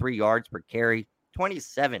 6.3 yards per carry,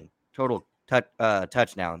 27 total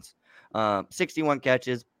touchdowns, 61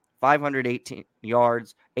 catches, 518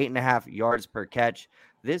 yards, 8.5 yards per catch.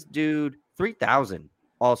 This dude, 3,000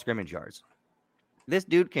 all scrimmage yards. This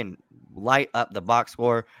dude can light up the box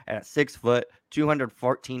score at 6 foot,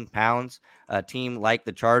 214 pounds. A team like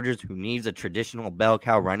the Chargers, who needs a traditional bell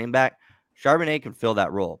cow running back, Charbonnet can fill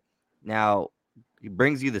that role. Now, he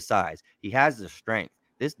brings you the size. He has the strength.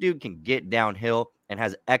 This dude can get downhill and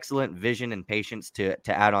has excellent vision and patience to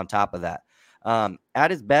add on top of that.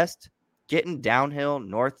 At his best, getting downhill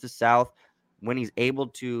north to south, when he's able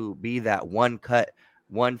to be that one cut,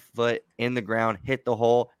 1 foot in the ground, hit the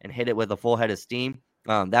hole and hit it with a full head of steam,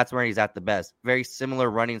 that's where he's at the best. Very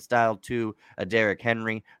similar running style to a Derrick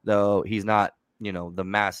Henry, though he's not, the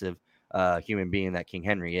massive human being that King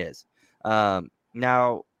Henry is.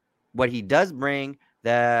 Now, what he does bring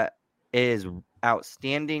that is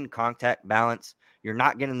outstanding contact balance. You're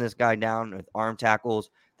not getting this guy down with arm tackles.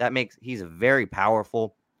 He's very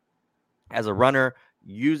powerful as a runner,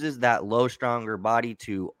 uses that low, stronger body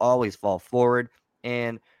to always fall forward,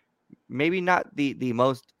 and maybe not the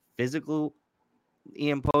most physically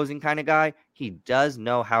imposing kind of guy. He does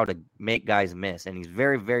know how to make guys miss, and he's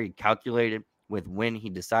very, very calculated with when he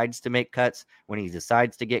decides to make cuts, when he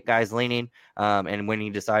decides to get guys leaning, and when he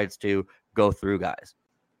decides to go through guys.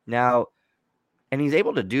 Now, and he's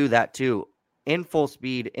able to do that too in full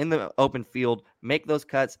speed in the open field, make those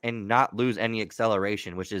cuts and not lose any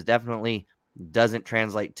acceleration, which is definitely doesn't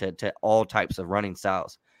translate to all types of running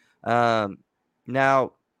styles.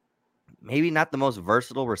 Now, maybe not the most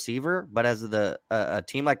versatile receiver, but as a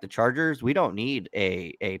team like the Chargers, we don't need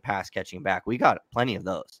a pass catching back. We got plenty of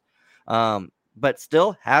those. But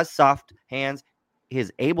still has soft hands.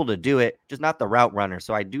 He's able to do it, just not the route runner.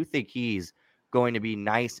 So I do think he's going to be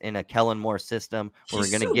nice in a Kellen Moore system where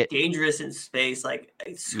He's we're going to so get dangerous in space, like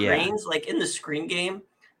screens, like in the screen game.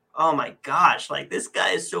 Oh my gosh, like this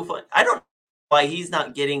guy is so fun. I don't know why he's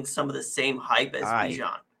not getting some of the same hype as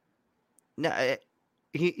Bijan. No,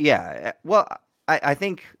 Well, I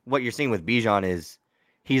think what you're seeing with Bijan is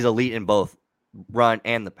he's elite in both run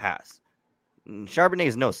and the pass. Charbonnet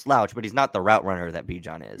is no slouch, but he's not the route runner that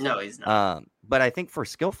Bijan is. No, he's not. But I think for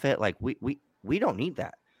skill fit, like we don't need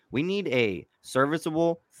that. We need a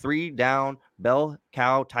serviceable 3-down bell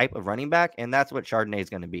cow type of running back, and that's what Chardonnay is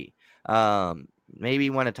going to be. Maybe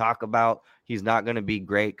you want to talk about he's not going to be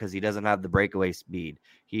great because he doesn't have the breakaway speed.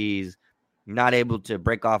 He's not able to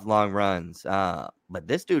break off long runs. But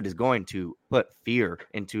this dude is going to put fear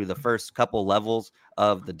into the first couple levels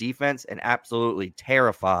of the defense and absolutely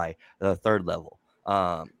terrify the third level.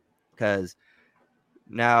 Because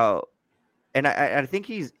now, and I think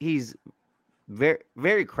he's very,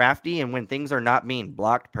 very crafty, and when things are not being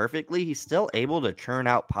blocked perfectly, he's still able to churn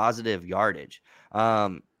out positive yardage.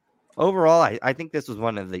 Overall, I think this was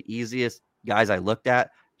one of the easiest guys I looked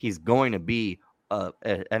at. He's going to be an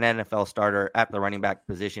NFL starter at the running back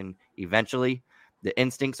position eventually. The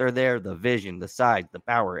instincts are there, the vision, the size, the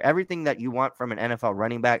power, everything that you want from an NFL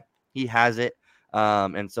running back, he has it.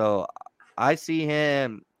 And so I see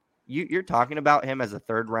him. You're talking about him as a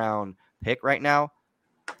third-round pick right now.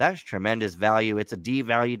 That's tremendous value. It's a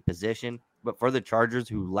devalued position, but for the Chargers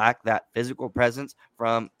who lack that physical presence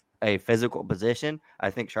from a physical position,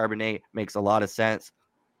 I think Charbonnet makes a lot of sense.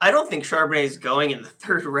 I don't think Charbonnet is going in the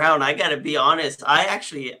third round. I got to be honest.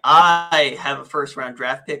 I have a first-round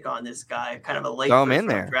draft pick on this guy, kind of a late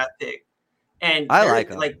first-round draft pick. And I like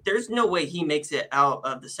him. There's no way he makes it out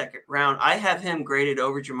of the second round. I have him graded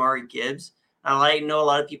over Jamari Gibbs. I know a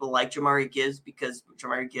lot of people like Jamari Gibbs because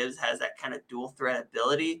Jamari Gibbs has that kind of dual threat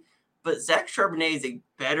ability. But Zach Charbonnet is a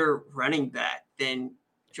better running back than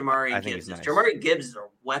Jamari Gibbs is. Nice. Jamari Gibbs is a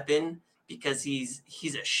weapon because he's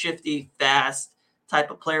a shifty, fast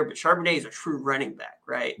type of player. But Charbonnet is a true running back,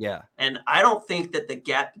 right? Yeah. And I don't think that the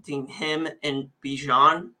gap between him and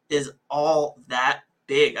Bijan is all that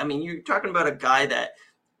big. I mean, you're talking about a guy that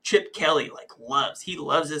Chip Kelly loves. He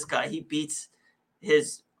loves this guy. He beats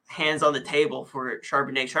his hands on the table for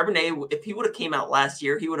Charbonnet. Charbonnet, if he would have came out last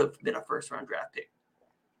year, he would have been a first-round draft pick.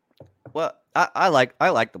 Well, I like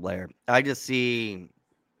the player. I just see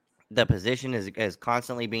the position is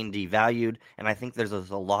constantly being devalued, and I think there's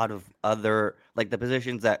a lot of other the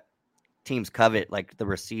positions that teams covet, like the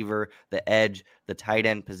receiver, the edge, the tight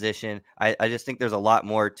end position. I just think there's a lot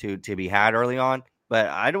more to be had early on, but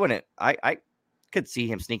I could see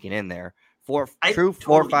him sneaking in there.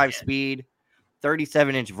 4.5 speed,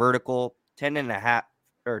 37-inch vertical, 10.5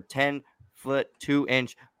 or 10-foot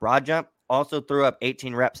 2-inch broad jump. Also threw up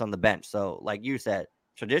 18 reps on the bench. So, like you said,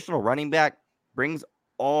 traditional running back brings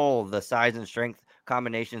all the size and strength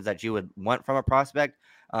combinations that you would want from a prospect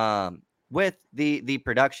with the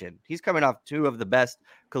production. He's coming off two of the best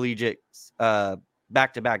collegiate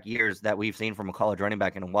back-to-back years that we've seen from a college running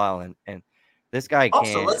back in a while. And this guy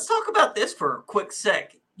Also, can. let's talk about this for a quick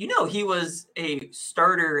sec. You know, he was a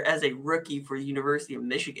starter as a rookie for the University of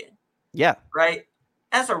Michigan. Yeah. Right?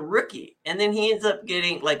 As a rookie. And then he ends up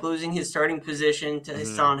losing his starting position to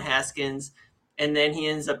Hassan Haskins. And then he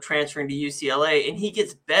ends up transferring to UCLA, and he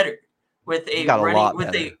gets better with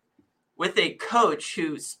with a coach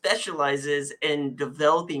who specializes in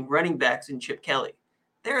developing running backs in Chip Kelly.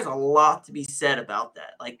 There's a lot to be said about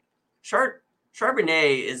that. Like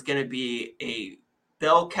Charbonnet is going to be a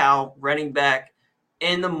bell cow running back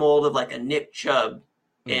in the mold of like a Nick Chubb.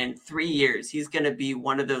 In 3 years, he's going to be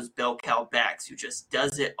one of those bell cow backs who just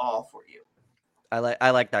does it all for you. I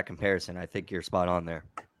like that comparison. I think you're spot on there.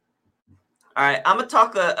 All right, I'm gonna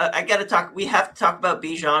talk. We have to talk about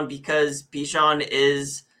Bijan because Bijan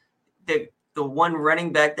is the one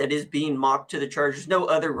running back that is being mocked to the Chargers. No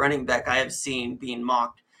other running back I have seen being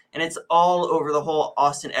mocked, and it's all over the whole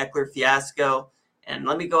Austin Eckler fiasco. And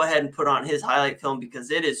let me go ahead and put on his highlight film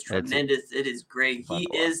because it is tremendous. It is great. He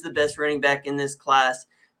is the best running back in this class.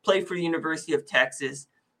 Played for the University of Texas,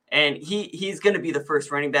 and he's going to be the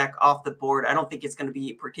first running back off the board. I don't think it's going to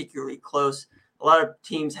be particularly close. A lot of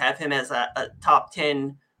teams have him as a top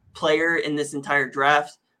 10 player in this entire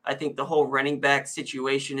draft. I think the whole running back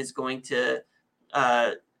situation is going to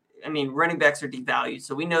running backs are devalued.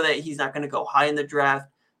 So we know that he's not going to go high in the draft,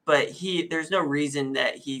 but there's no reason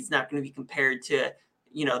that he's not going to be compared to,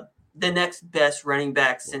 the next best running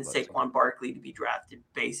back since Saquon Barkley to be drafted,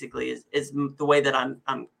 basically, is the way that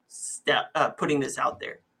I'm putting this out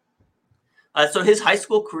there. So his high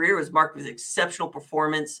school career was marked with exceptional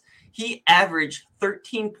performance. He averaged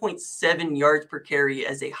 13.7 yards per carry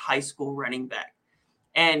as a high school running back.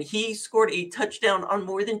 And he scored a touchdown on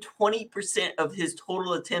more than 20% of his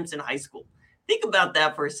total attempts in high school. Think about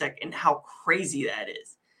that for a second and how crazy that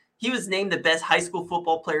is. He was named the best high school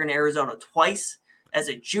football player in Arizona twice. As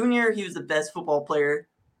a junior, he was the best football player.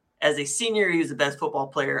 As a senior, he was the best football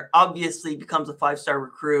player. Obviously, becomes a 5-star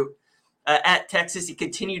recruit. At Texas, he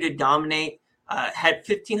continued to dominate. Had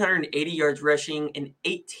 1,580 yards rushing and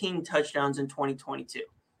 18 touchdowns in 2022.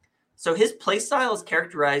 So his play style is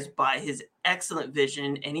characterized by his excellent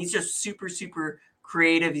vision, and he's just super, super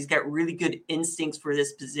creative. He's got really good instincts for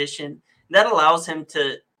this position. And that allows him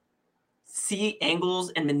to see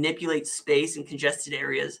angles and manipulate space in congested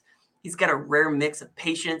areas. He's got a rare mix of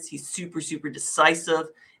patience. He's super, super decisive,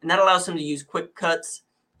 and that allows him to use quick cuts.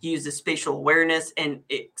 He uses spatial awareness and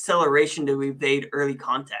acceleration to evade early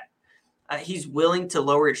contact. He's willing to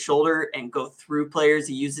lower his shoulder and go through players.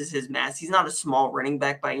 He uses his mass. He's not a small running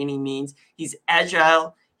back by any means. He's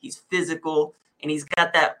agile, he's physical, and he's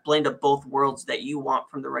got that blend of both worlds that you want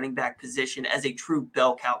from the running back position as a true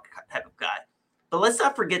bell cow type of guy. But let's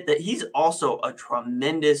not forget that he's also a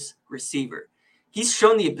tremendous receiver. He's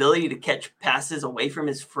shown the ability to catch passes away from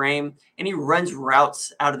his frame, and he runs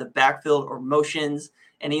routes out of the backfield or motions,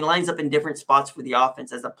 and he lines up in different spots for the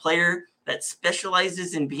offense. As a player that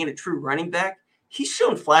specializes in being a true running back, he's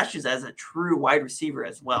shown flashes as a true wide receiver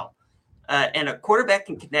as well. And a quarterback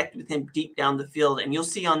can connect with him deep down the field, and you'll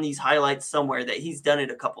see on these highlights somewhere that he's done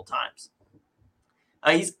it a couple times.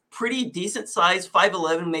 He's pretty decent size,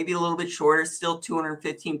 5'11", maybe a little bit shorter, still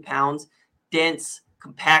 215 pounds, dense,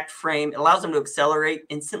 compact frame. It allows him to accelerate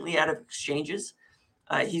instantly out of exchanges.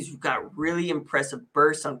 He's got really impressive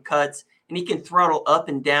bursts on cuts, and he can throttle up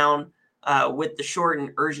and down with the short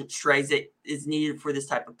and urgent strides that is needed for this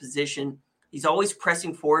type of position. He's always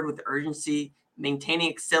pressing forward with urgency, maintaining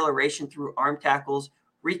acceleration through arm tackles,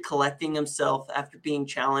 recollecting himself after being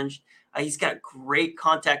challenged. He's got great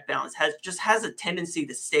contact balance, has a tendency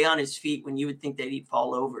to stay on his feet when you would think that he'd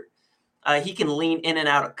fall over. He can lean in and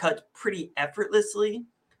out of cuts pretty effortlessly.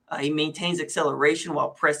 He maintains acceleration while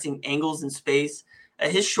pressing angles in space.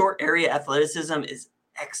 His short area athleticism is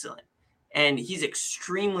excellent, and he's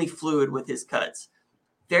extremely fluid with his cuts.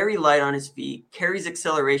 Very light on his feet, carries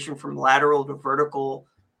acceleration from lateral to vertical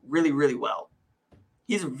really, really well.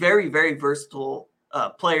 He's a very, very versatile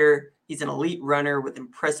player. He's an elite runner with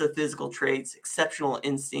impressive physical traits, exceptional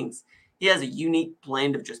instincts. He has a unique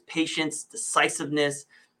blend of just patience, decisiveness,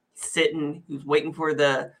 sitting, who's waiting for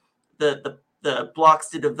the blocks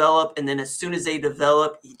to develop, and then as soon as they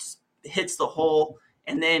develop, he just hits the hole,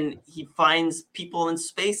 and then he finds people in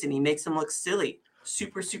space and he makes them look silly.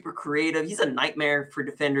 Super, super creative. He's a nightmare for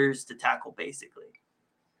defenders to tackle, basically.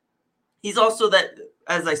 He's also that,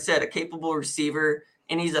 as I said, a capable receiver,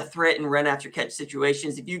 and he's a threat in run after catch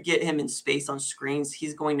situations. If you get him in space on screens,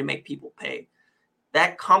 he's going to make people pay.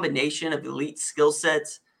 That combination of elite skill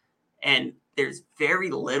sets, and there's very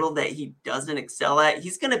little that he doesn't excel at.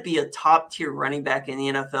 He's going to be a top tier running back in the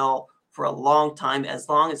NFL for a long time as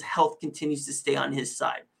long as health continues to stay on his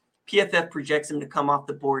side. PFF projects him to come off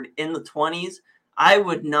the board in the 20s. I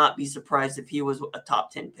would not be surprised if he was a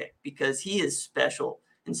top 10 pick because he is special,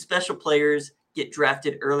 and special players get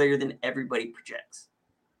drafted earlier than everybody projects.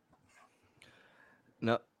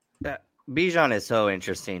 No, Bijan is so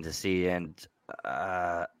interesting to see, and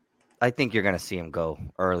I think you're going to see him go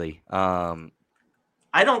early.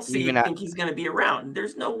 I don't think he's going to be around.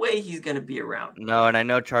 There's no way he's going to be around. No, and I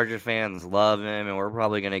know Charger fans love him, and we're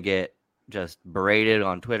probably going to get just berated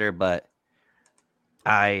on Twitter, but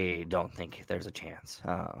I don't think there's a chance.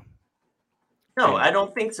 No, I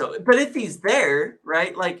don't think so. But if he's there,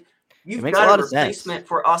 right, like you've got a replacement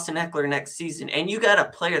for Austin Eckler next season, and you got a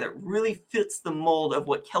player that really fits the mold of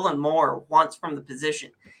what Kellen Moore wants from the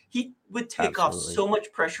position. He would take off so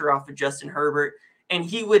much pressure off of Justin Herbert, and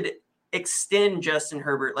he would extend Justin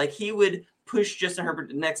Herbert. Like he would push Justin Herbert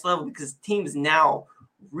to the next level because teams now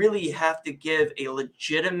really have to give a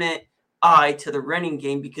legitimate eye to the running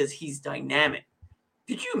game because he's dynamic.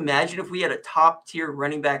 Could you imagine if we had a top tier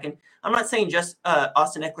running back? And I'm not saying just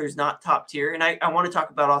Austin Eckler is not top tier. And I want to talk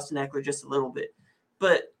about Austin Eckler just a little bit,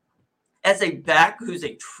 but as a back who's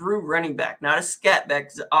a true running back, not a scat back,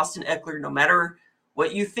 because Austin Eckler, no matter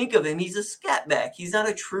what you think of him, he's a scat back. He's not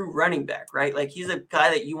a true running back, right? Like he's a guy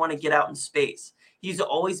that you want to get out in space. He's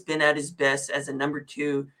always been at his best as a number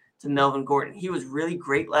 2 to Melvin Gordon. He was really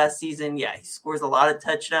great last season. Yeah, he scores a lot of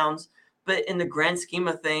touchdowns, but in the grand scheme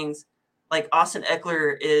of things, like Austin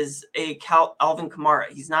Eckler is a Alvin Kamara.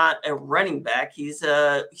 He's not a running back. He's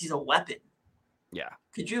a weapon. Yeah.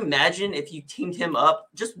 Could you imagine if you teamed him up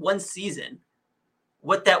just one season,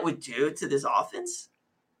 what that would do to this offense?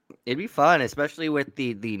 It'd be fun, especially with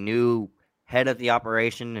the new head of the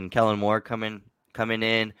operation and Kellen Moore coming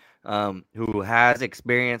in, who has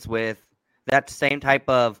experience with that same type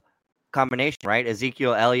of combination, right?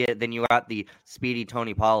 Ezekiel Elliott, then you got the speedy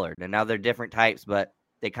Tony Pollard, and now they're different types, but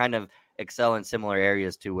they kind of excel in similar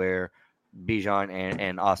areas to where Bijan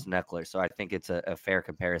and Austin Eckler. So I think it's a fair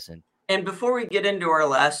comparison. And before we get into our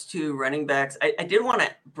last 2 running backs, I did want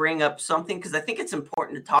to bring up something because I think it's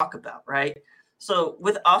important to talk about, right? So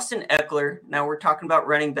with Austin Eckler, now we're talking about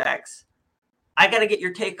running backs. I got to get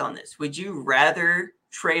your take on this. Would you rather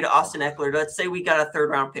trade Austin Eckler? Let's say we got a 3rd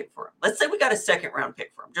round pick for him. Let's say we got a 2nd round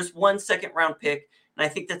pick for him, just 1 2nd round pick. And I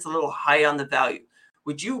think that's a little high on the value.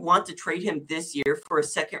 Would you want to trade him this year for a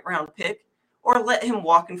 2nd round pick or let him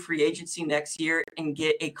walk in free agency next year and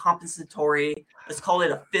get a compensatory, let's call it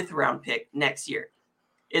a 5th round pick next year?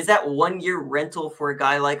 Is that 1 year rental for a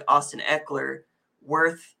guy like Austin Eckler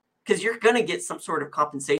worth, because you're going to get some sort of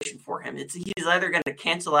compensation for him. He's either going to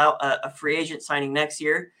cancel out a free agent signing next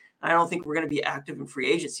year. I don't think we're going to be active in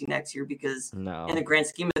free agency next year because in the grand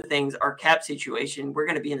scheme of things, our cap situation, we're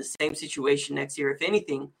going to be in the same situation next year. If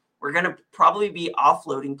anything, we're going to probably be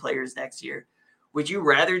offloading players next year. Would you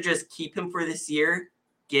rather just keep him for this year,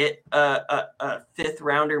 get a 5th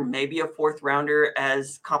rounder, maybe a 4th rounder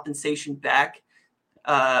as compensation back?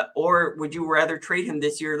 Or would you rather trade him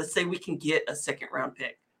this year? Let's say we can get a 2nd round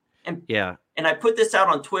pick. And I put this out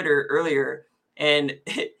on Twitter earlier, and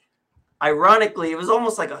ironically, it was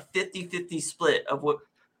almost like a 50-50 split of what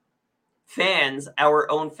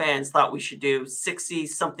our own fans thought we should do,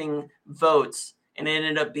 60-something votes, and it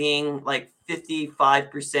ended up being like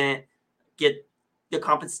 55% get the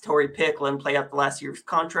compensatory pick, let him play out the last year's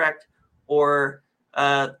contract, or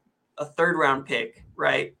a 3rd round pick,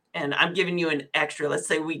 right? And I'm giving you an extra. Let's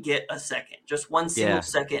say we get a 2nd, just 1 single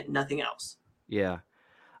 2nd, nothing else. Yeah.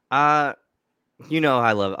 I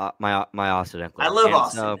love my Austin Eckler. I love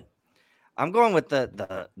Austin. So I'm going with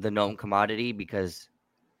the known commodity because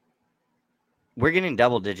we're getting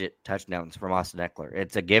double-digit touchdowns from Austin Eckler.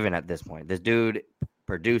 It's a given at this point. This dude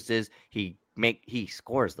produces. He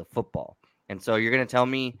scores the football. And so you're going to tell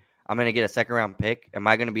me I'm going to get a 2nd round pick? Am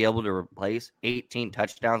I going to be able to replace 18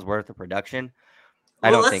 touchdowns worth of production?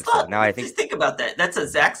 I don't think so. Now just think about that. That's a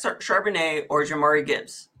Zach Charbonnet or Jamari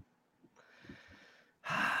Gibbs.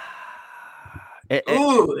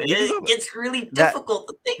 It's really difficult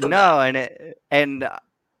to think about.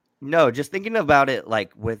 Just thinking about it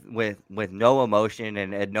like with no emotion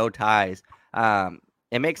and no ties,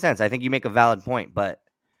 it makes sense. I think you make a valid point, but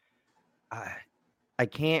I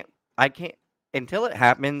can't until it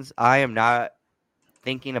happens. I am not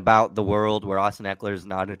thinking about the world where Austin Eckler is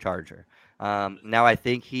not a Charger. Now I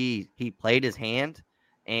think he played his hand,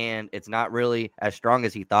 and it's not really as strong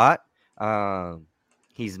as he thought.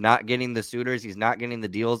 He's not getting the suitors. He's not getting the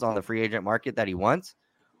deals on the free agent market that he wants.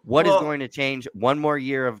 What is going to change? 1 more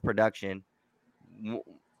year of production,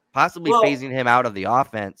 possibly phasing him out of the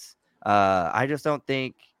offense. I just don't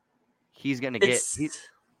think he's going to get.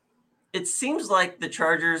 it seems like the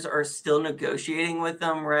Chargers are still negotiating with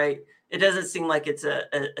them, right? It doesn't seem like it's a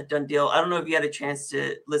done deal. I don't know if you had a chance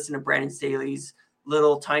to listen to Brandon Staley's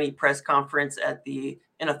little tiny press conference at the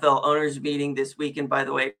NFL owners meeting this weekend. By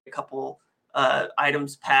the way, a couple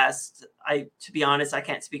items passed. To be honest, I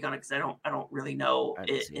can't speak on it because I don't really know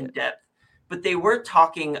it in depth. But they were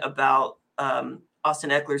talking about Austin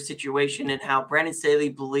Eckler's situation and how Brandon Staley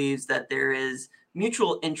believes that there is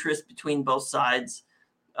mutual interest between both sides,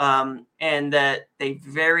 and that they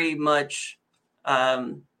very much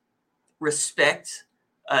respect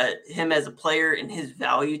him as a player and his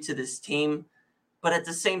value to this team. But at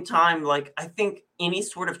the same time, like, I think any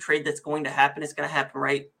sort of trade that's going to happen is going to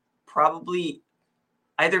happen probably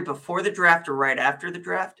either before the draft or right after the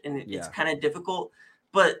draft. And it's kind of difficult,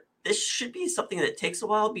 but this should be something that takes a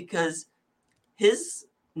while because his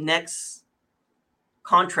next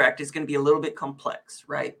contract is going to be a little bit complex,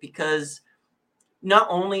 right? Because not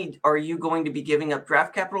only are you going to be giving up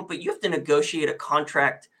draft capital, but you have to negotiate a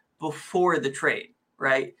contract before the trade,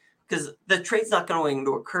 right? Because the trade's not going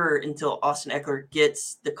to occur until Austin Eckler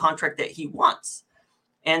gets the contract that he wants.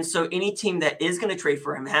 And so any team that is going to trade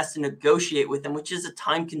for him has to negotiate with him, which is a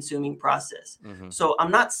time-consuming process. Mm-hmm. So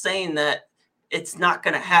I'm not saying that it's not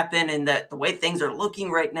going to happen and that the way things are looking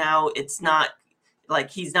right now, it's not like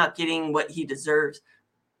he's not getting what he deserves.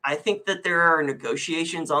 I think that there are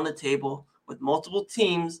negotiations on the table with multiple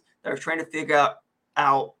teams that are trying to figure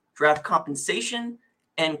out draft compensation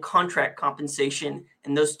and contract compensation.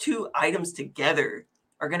 And those two items together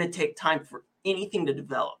are going to take time for anything to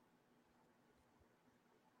develop.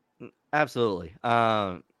 Absolutely.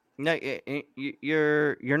 No,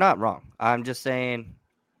 you're not wrong. I'm just saying,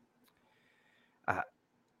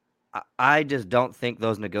 I just don't think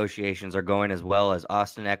those negotiations are going as well as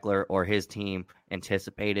Austin Eckler or his team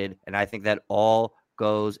anticipated. And I think that all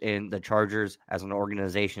goes in the Chargers as an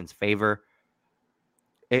organization's favor.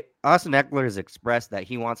 Austin Eckler has expressed that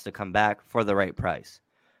he wants to come back for the right price.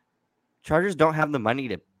 Chargers don't have the money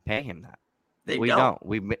to pay him that. We don't.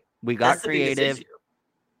 We got creative.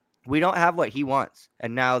 We don't have what he wants.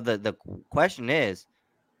 And now the question is,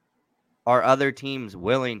 are other teams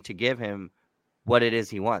willing to give him what it is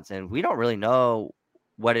he wants? And we don't really know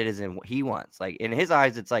what it is and what he wants. Like, in his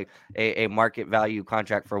eyes, it's like a market value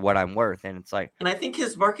contract for what I'm worth. And it's like, and I think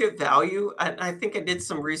his market value, I think I did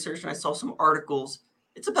some research and I saw some articles.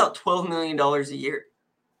 It's about $12 million a year.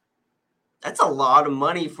 That's a lot of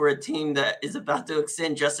money for a team that is about to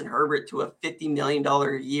extend Justin Herbert to a $50 million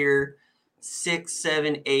a year, 6,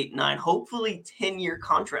 7, 8, 9, hopefully 10-year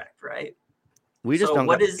contract, right? We just don't.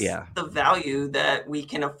 What is the value that we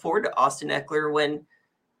can afford to Austin Eckler when,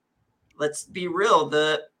 let's be real,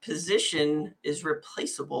 the position is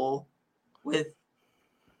replaceable with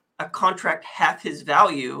a contract half his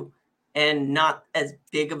value and not as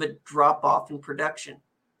big of a drop off in production,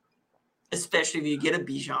 especially if you get a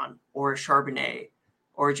Bijan or a Charbonnet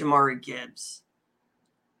or a Jamari Gibbs.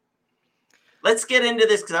 Let's get into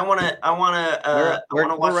this because I want to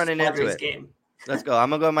watch the Padres game. Let's go. I'm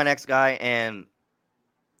gonna go to my next guy, and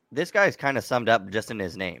this guy is kind of summed up just in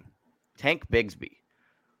his name. Tank Bigsby,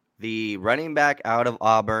 the running back out of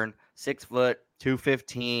Auburn, 6 foot,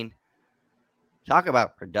 215. Talk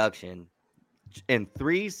about production. In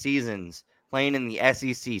 3 seasons playing in the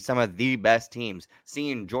SEC, some of the best teams,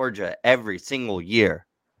 seeing Georgia every single year.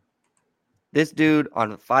 This dude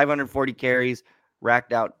on 540 carries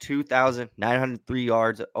racked out 2,903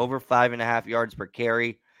 yards, over 5.5 yards per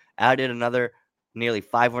carry, added another nearly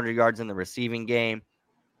 500 yards in the receiving game,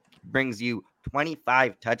 brings you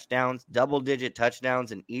 25 touchdowns, double-digit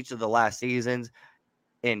touchdowns in each of the last seasons,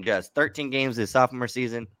 in just 13 games this sophomore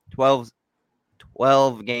season, 12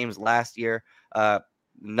 games last year.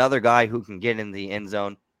 Another guy who can get in the end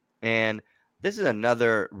zone. And this is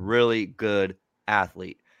another really good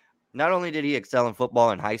athlete. Not only did he excel in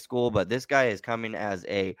football in high school, but this guy is coming as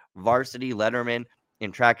a varsity letterman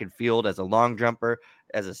in track and field, as a long jumper,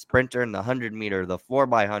 as a sprinter in the 100-meter, the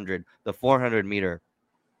 4x100, the 400-meter.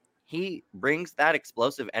 He brings that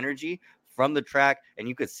explosive energy from the track, and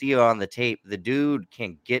you could see it on the tape. The dude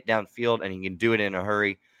can get downfield, and he can do it in a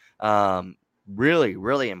hurry. Really,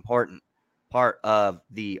 really important part of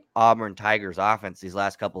the Auburn Tigers offense these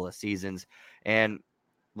last couple of seasons. And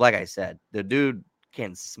like I said, the dude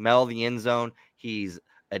can smell the end zone. He's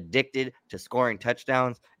addicted to scoring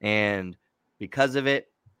touchdowns, and because of it,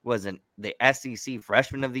 was the SEC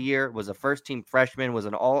Freshman of the Year, was a first-team freshman, was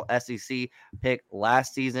an all-SEC pick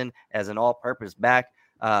last season as an all-purpose back.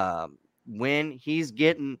 When he's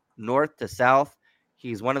getting north to south,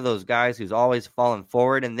 he's one of those guys who's always falling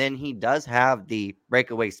forward, and then he does have the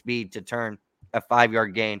breakaway speed to turn a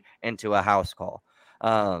 5-yard gain into a house call.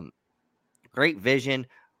 great vision,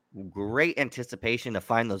 great anticipation to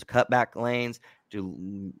find those cutback lanes,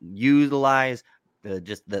 to utilize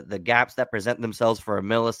the gaps that present themselves for a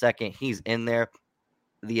millisecond. He's in there.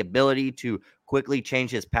 The ability to quickly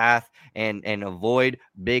change his path and avoid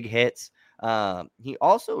big hits. He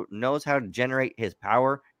also knows how to generate his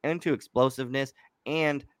power into explosiveness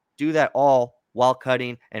and do that all while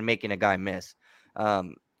cutting and making a guy miss.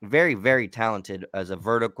 Very, very talented as a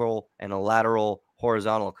vertical and a lateral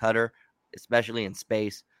horizontal cutter, especially in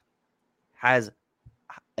space. Has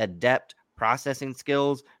adept processing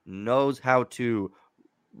skills, knows how to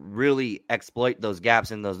really exploit those gaps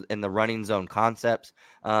in the running zone concepts,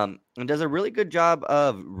 and does a really good job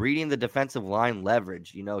of reading the defensive line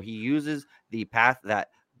leverage. He uses the path that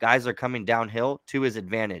guys are coming downhill to his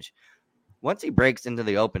advantage. Once he breaks into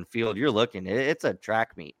the open field, you're looking, it's a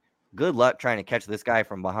track meet. Good luck trying to catch this guy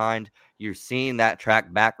from behind. You're seeing that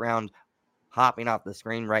track background hopping off the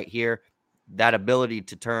screen right here. That ability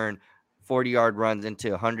to turn 40-yard runs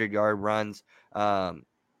into 100-yard runs.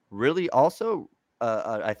 Really also,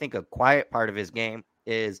 I think a quiet part of his game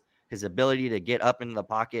is his ability to get up into the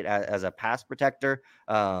pocket as a pass protector.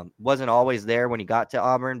 Wasn't always there when he got to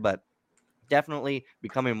Auburn, but definitely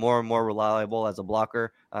becoming more and more reliable as a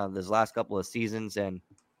blocker this last couple of seasons. And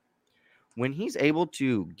when he's able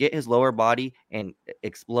to get his lower body and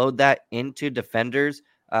explode that into defenders,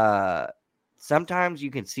 sometimes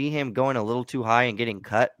you can see him going a little too high and getting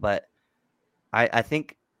cut, but I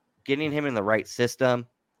think getting him in the right system,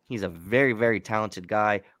 he's a very, very talented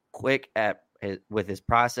guy, quick with his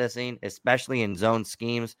processing, especially in zone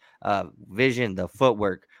schemes, vision, the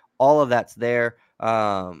footwork, all of that's there.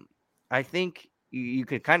 I think you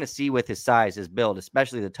could kind of see with his size, his build,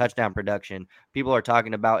 especially the touchdown production. People are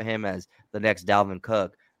talking about him as the next Dalvin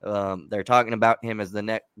Cook. They're talking about him as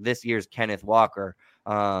this year's Kenneth Walker.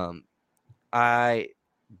 I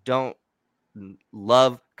don't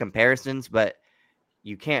love comparisons, but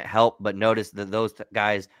you can't help but notice that those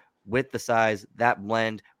guys with the size, that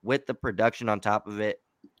blend, with the production on top of it,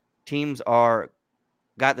 teams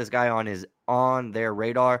got this guy on their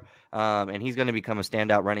radar, and he's going to become a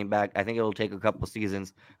standout running back. I think it'll take a couple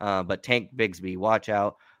seasons, but Tank Bigsby, watch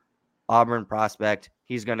out. Auburn prospect,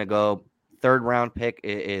 he's going to go third-round pick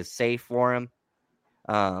is safe for him,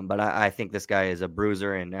 but I think this guy is a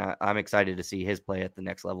bruiser, and I'm excited to see his play at the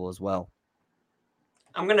next level as well.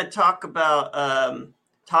 I'm going to talk about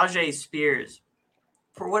Tajay Spears.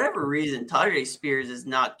 For whatever reason, Tajay Spears is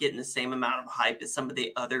not getting the same amount of hype as some of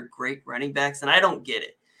the other great running backs, and I don't get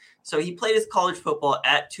it. So he played his college football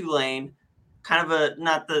at Tulane, kind of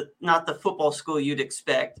not the football school you'd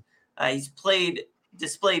expect. He's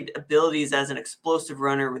displayed abilities as an explosive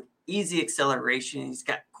runner with easy acceleration. He's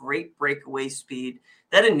got great breakaway speed.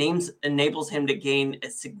 That enables him to gain a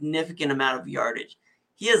significant amount of yardage.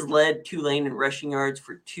 He has led Tulane in rushing yards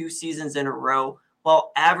for 2 seasons in a row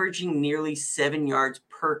while averaging nearly 7 yards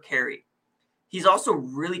per carry. He's also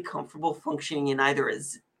really comfortable functioning in either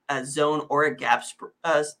a zone or a gap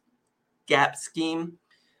scheme,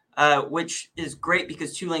 which is great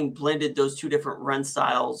because Tulane blended those two different run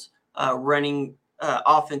styles, running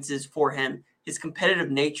offenses for him. His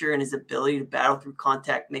competitive nature and his ability to battle through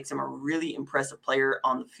contact makes him a really impressive player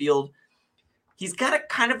on the field. He's got a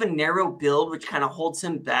kind of a narrow build, which kind of holds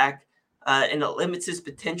him back and it limits his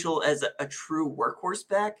potential as a true workhorse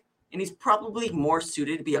back. And he's probably more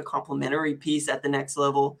suited to be a complementary piece at the next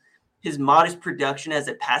level. His modest production as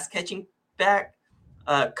a pass-catching back,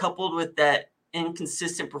 coupled with that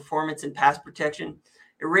inconsistent performance in pass protection,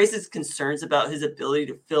 it raises concerns about his ability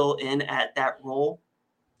to fill in at that role.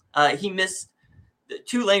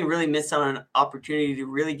 Tulane really missed on an opportunity to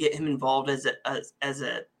really get him involved as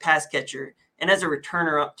a pass catcher and as a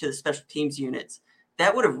returner up to the special teams units.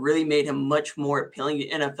 That would have really made him much more appealing to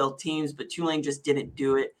NFL teams, but Tulane just didn't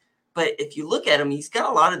do it. But if you look at him, he's got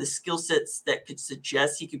a lot of the skill sets that could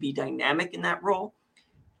suggest he could be dynamic in that role.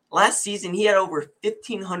 Last season, he had over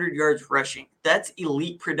 1,500 yards rushing. That's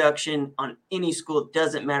elite production on any school. It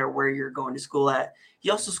doesn't matter where you're going to school at. He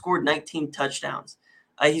also scored 19 touchdowns.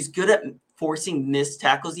 He's good at forcing missed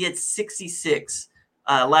tackles. He had 66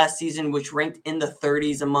 last season, which ranked in the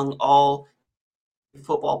 30s among all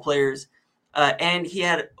football players. And he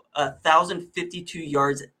had 1,052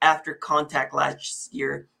 yards after contact last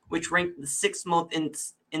year, which ranked the 6th most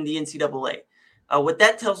in the NCAA. What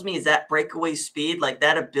that tells me is that breakaway speed, like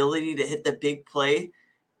that ability to hit the big play,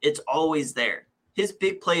 it's always there. His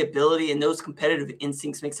big play ability and those competitive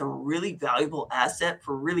instincts makes him a really valuable asset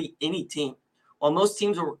for really any team. While most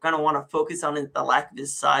teams are going to want to focus on the lack of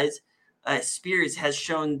his size, Spears has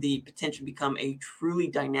shown the potential to become a truly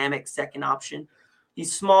dynamic second option.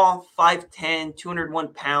 He's small, 5'10",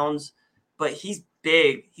 201 pounds, but he's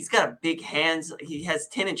big. He's got big hands. He has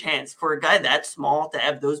 10-inch hands. For a guy that small to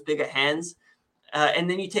have those big of hands, and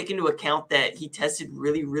then you take into account that he tested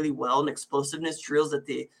really, really well in explosiveness drills at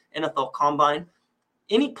the NFL Combine.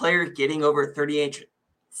 Any player getting over a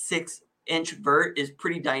 6-inch vert is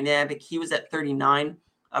pretty dynamic. He was at 39.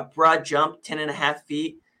 A broad jump, 10.5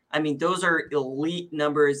 feet. I mean, those are elite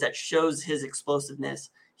numbers that shows his explosiveness.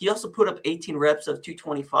 He also put up 18 reps of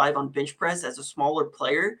 225 on bench press as a smaller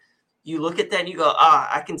player. You look at that and you go,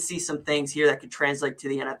 I can see some things here that could translate to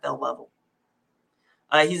the NFL level.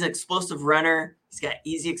 He's an explosive runner. He's got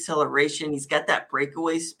easy acceleration. He's got that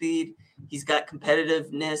breakaway speed. He's got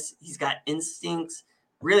competitiveness. He's got instincts.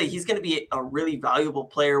 Really, he's going to be a really valuable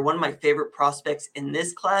player. One of my favorite prospects in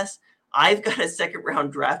this class. I've got a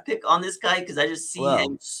second-round draft pick on this guy because I just see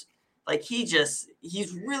him like he's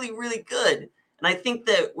really, really good. And I think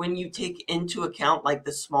that when you take into account like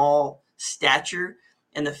the small stature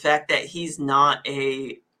and the fact that he's not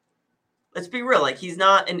let's be real, like he's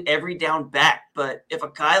not an every down back. But if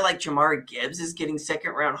a guy like Jamari Gibbs is getting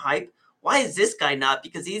second-round hype, why is this guy not?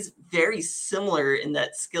 Because he's very similar in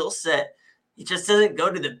that skill set. He just doesn't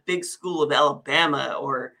go to the big school of Alabama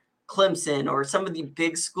or Clemson or some of the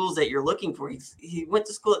big schools that you're looking for. He went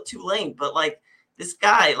to school at Tulane, but like this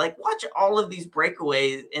guy, like watch all of these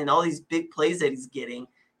breakaways and all these big plays that he's getting,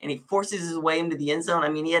 and he forces his way into the end zone. I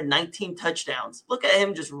mean, he had 19 touchdowns. Look at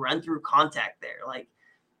him just run through contact there. Like,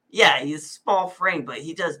 yeah, he's small frame, but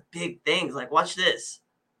he does big things. Like, watch this.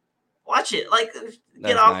 Watch it. Like,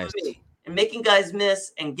 get off of me. And making guys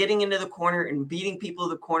miss and getting into the corner and beating people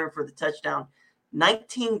in the corner for the touchdown.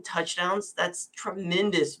 19 touchdowns, that's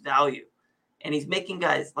tremendous value. And he's making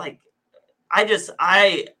guys like,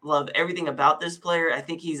 I love everything about this player. I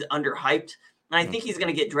think he's underhyped. And I think he's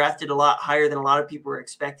going to get drafted a lot higher than a lot of people were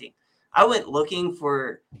expecting. I went looking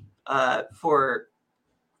for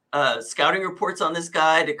scouting reports on this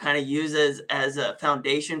guy to kind of use as a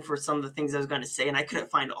foundation for some of the things I was going to say. And I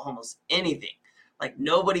couldn't find almost anything. Like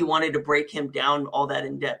nobody wanted to break him down all that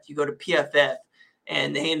in depth. You go to PFF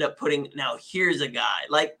and they end up putting, now here's a guy.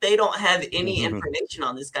 Like they don't have any information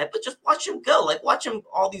on this guy, but just watch him go. Like watch him,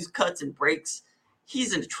 all these cuts and breaks.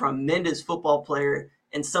 He's a tremendous football player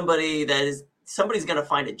and somebody's going to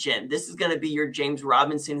find a gem. This is going to be your James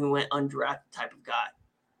Robinson who went undrafted type of guy.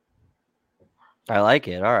 I like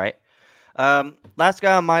it. All right. Last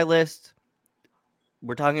guy on my list.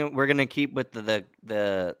 We're going to keep with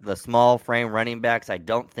the small frame running backs. I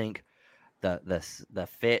don't think the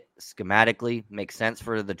fit schematically makes sense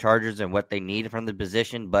for the Chargers and what they need from the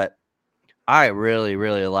position, but I really,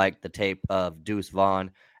 really like the tape of Deuce Vaughn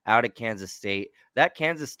out of Kansas State. That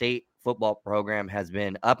Kansas State football program has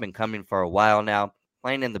been up and coming for a while now,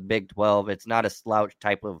 playing in the Big 12. It's not a slouch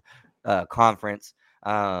type of conference.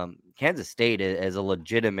 Kansas State is a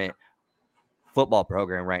legitimate football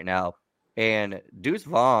program right now. And Deuce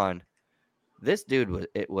Vaughn, this dude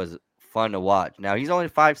was fun to watch. Now, he's only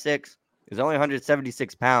 5'6". He's only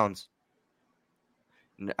 176 pounds.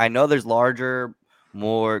 I know there's larger,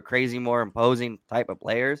 more crazy, more imposing type of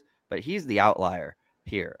players, but he's the outlier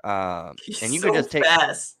here. He's and you so can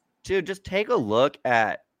just take a look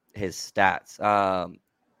at his stats.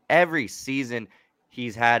 Every season,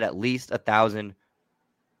 he's had at least 1,000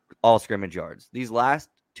 all scrimmage yards. These last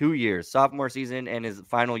 2 years, sophomore season and his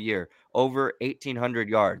final year, over 1,800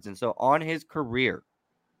 yards. And so on his career,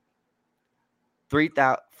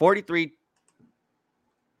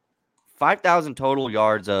 5,000 total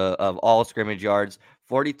yards of all scrimmage yards,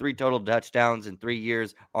 43 total touchdowns in 3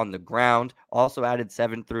 years on the ground, also added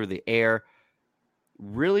 7 through the air.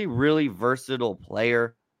 Really, really versatile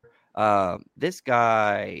player. This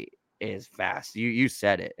guy is fast. You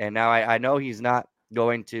said it. And now I know he's not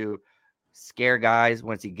going to scare guys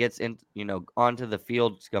once he gets in, onto the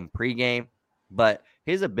field come pregame, but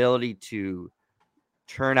his ability to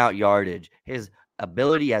churn out yardage, his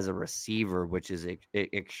ability as a receiver, which is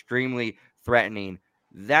extremely threatening,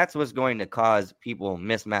 that's what's going to cause people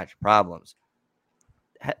mismatch problems.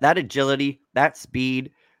 That agility, that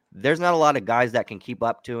speed, there's not a lot of guys that can keep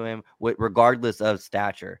up to him regardless of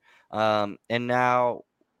stature. And now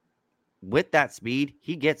with that speed,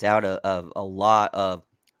 he gets out of a lot of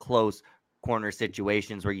close corner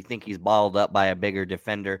situations where you think he's balled up by a bigger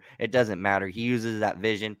defender. It doesn't matter. He uses that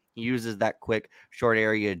vision. He uses that quick short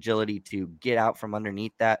area agility to get out from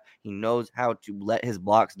underneath that. He knows how to let his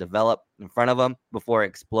blocks develop in front of him before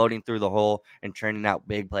exploding through the hole and churning out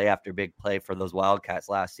big play after big play for those Wildcats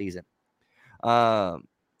last season. The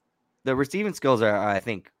receiving skills are, I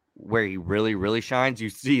think, where he really, really shines. You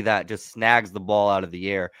see that just snags the ball out of the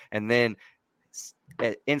air and then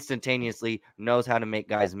instantaneously knows how to make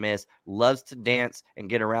guys miss, loves to dance and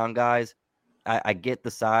get around guys. I get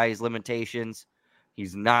the size limitations.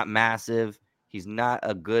 He's not massive. He's not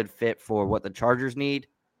a good fit for what the Chargers need.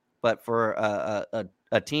 But for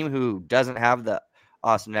a team who doesn't have the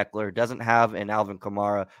Austin Eckler, doesn't have an Alvin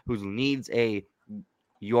Kamara, who needs a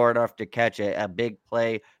yard after catch, a big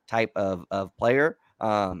play type of player,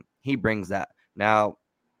 he brings that. Now,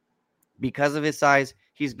 because of his size,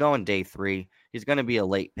 he's going day 3. He's going to be a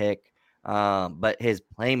late pick. But his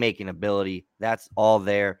playmaking ability, that's all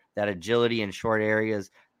there. That agility in short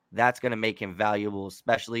areas, that's going to make him valuable,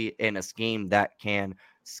 especially in a scheme that can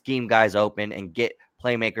scheme guys open and get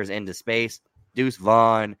playmakers into space. Deuce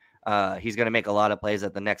Vaughn, he's going to make a lot of plays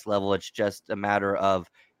at the next level. It's just a matter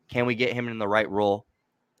of, can we get him in the right role?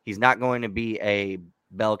 He's not going to be a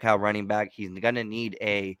bell cow running back. He's going to need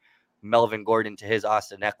a Melvin Gordon to his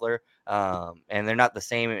Austin Eckler. And they're not the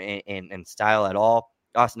same in style at all.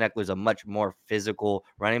 Austin Eckler is a much more physical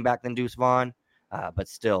running back than Deuce Vaughn. But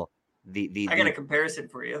still, I got a comparison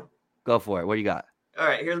for you. Go for it. What do you got? All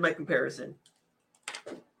right, here's my comparison.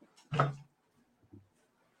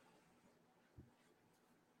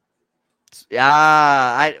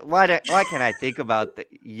 Why can't I think about that?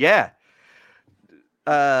 Yeah.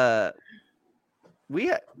 Sproles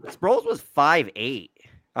was 5'8".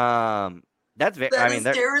 That's very.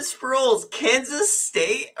 Darren Sproles, Kansas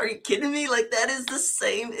State. Are you kidding me? Like, that is the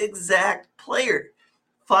same exact player.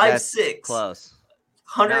 5'6", close.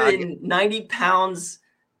 190 pounds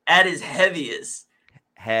at his heaviest.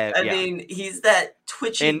 I mean, he's that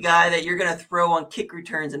twitchy guy that you're gonna throw on kick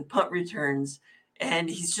returns and punt returns, and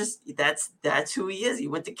he's just that's who he is. He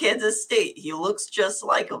went to Kansas State. He looks just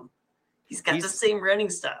like him. He's got the same running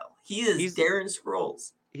style. He's Darren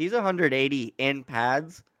Sproles. He's 180 in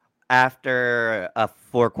pads after a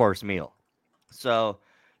 4-course meal. So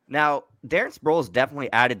now Darren Sproles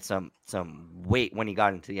definitely added some weight when he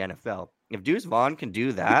got into the NFL. If Deuce Vaughn can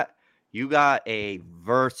do that, you got a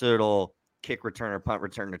versatile kick returner, punt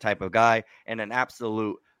returner type of guy, and an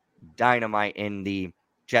absolute dynamite in the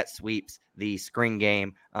jet sweeps, the screen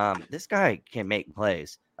game. This guy can make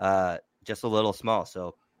plays, just a little small.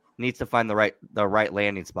 So needs to find the right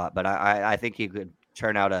landing spot. But I think he could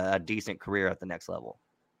turn out a decent career at the next level.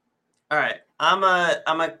 All right, I'm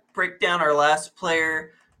a break down our last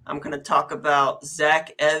player. I'm going to talk about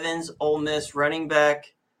Zach Evans, Ole Miss running back.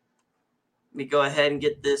 Let me go ahead and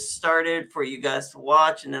get this started for you guys to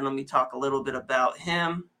watch, and then let me talk a little bit about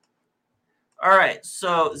him. All right,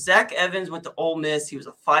 so Zach Evans went to Ole Miss. He was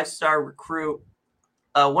a 5-star recruit,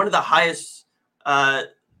 one of the highest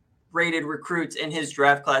rated recruits in his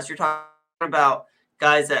draft class. You're talking about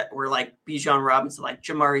guys that were like Bijan Robinson, like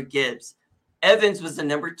Jamari Gibbs. Evans was the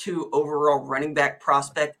number 2 overall running back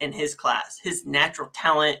prospect in his class. His natural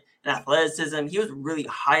talent and athleticism, he was a really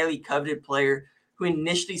highly coveted player who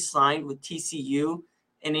initially signed with TCU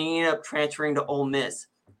and ended up transferring to Ole Miss.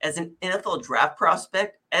 As an NFL draft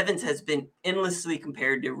prospect, Evans has been endlessly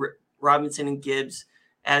compared to Robinson and Gibbs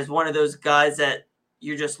as one of those guys that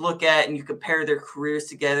you just look at and you compare their careers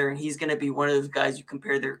together, and he's going to be one of those guys you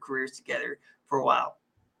compare their careers together for a while.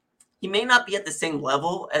 He may not be at the same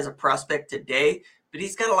level as a prospect today, but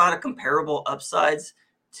he's got a lot of comparable upsides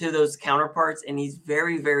to those counterparts, and he's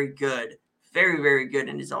very, very good. Very, very good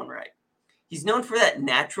in his own right. He's known for that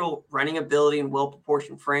natural running ability and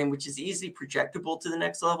well-proportioned frame, which is easily projectable to the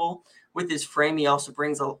next level. With his frame, he also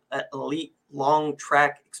brings an elite long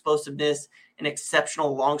track explosiveness, an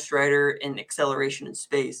exceptional long strider, and acceleration in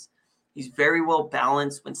space. He's very well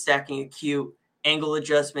balanced when stacking acute angle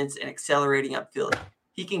adjustments and accelerating upfield.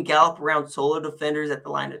 He can gallop around solo defenders at the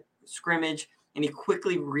line of scrimmage, and he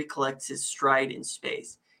quickly recollects his stride in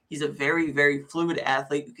space. He's a very, very fluid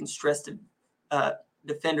athlete who can stress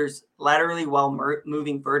defenders laterally while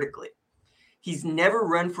moving vertically. He's never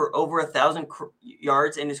run for over 1,000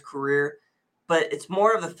 yards in his career, but it's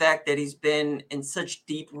more of the fact that he's been in such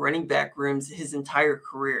deep running back rooms his entire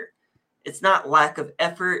career. It's not lack of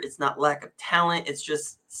effort. It's not lack of talent. It's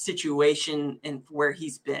just situation and where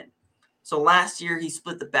he's been. So last year, he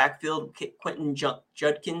split the backfield with Quentin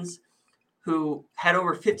Judkins, who had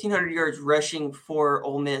over 1,500 yards rushing for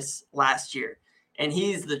Ole Miss last year. And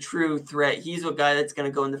he's the true threat. He's a guy that's going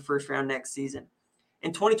to go in the first round next season.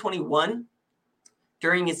 In 2021,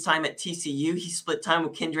 during his time at TCU, he split time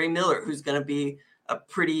with Kendre Miller, who's going to be a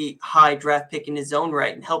pretty high draft pick in his own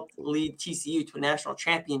right and help lead TCU to a national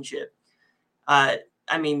championship. I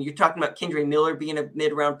mean, you're talking about Kendre Miller being a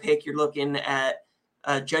mid-round pick. You're looking at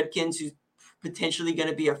Judkins, who's potentially going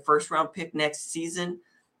to be a first-round pick next season.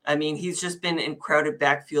 I mean, he's just been in crowded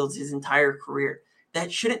backfields his entire career.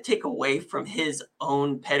 That shouldn't take away from his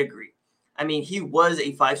own pedigree. I mean, he was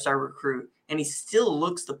a 5-star recruit, and he still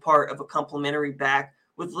looks the part of a complimentary back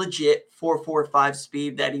with legit 4.45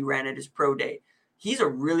 speed that he ran at his pro day. He's a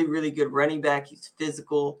really, really good running back. He's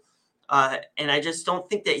physical. And I just don't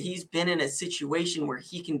think that he's been in a situation where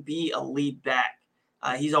he can be a lead back.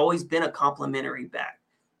 He's always been a complimentary back.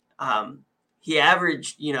 He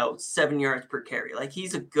averaged, 7 yards per carry. Like,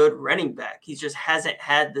 he's a good running back. He just hasn't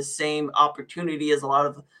had the same opportunity as a lot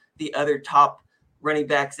of the other top running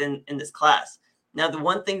backs in this class. Now, the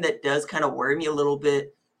one thing that does kind of worry me a little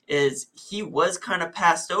bit is he was kind of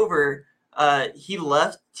passed over. He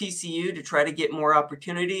left TCU to try to get more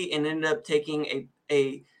opportunity and ended up taking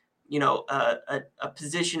a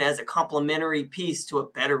position as a complementary piece to a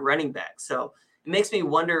better running back. So it makes me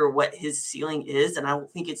wonder what his ceiling is, and I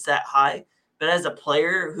don't think it's that high. But as a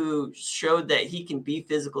player who showed that he can be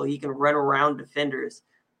physical, he can run around defenders,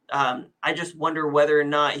 I just wonder whether or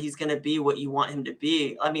not he's going to be what you want him to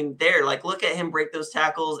be. I mean, look at him break those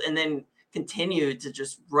tackles and then continue to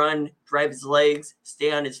just run, drive his legs,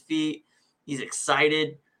 stay on his feet. He's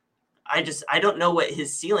excited. I don't know what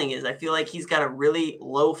his ceiling is. I feel like he's got a really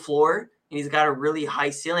low floor and he's got a really high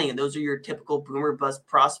ceiling, and those are your typical boomer bust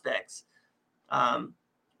prospects.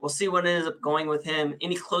 We'll see what ends up going with him.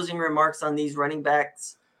 Any closing remarks on these running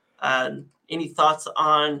backs? Any thoughts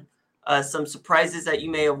on some surprises that you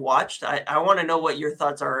may have watched? I want to know what your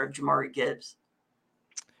thoughts are of Jamari Gibbs.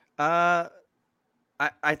 I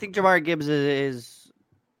think Jamari Gibbs is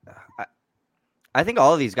I think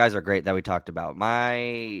all of these guys are great that we talked about.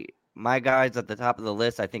 My guys at the top of the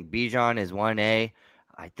list, I think Bijan is 1A.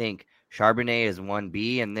 I think Charbonnet is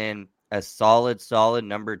 1B. And then a solid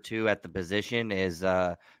number 2 at the position is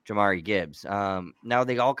Jamari Gibbs. Now,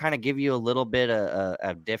 they all kind of give you a little bit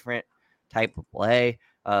of different type of play.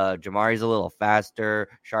 Jamari's a little faster.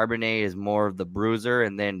 Charbonnet is more of the bruiser.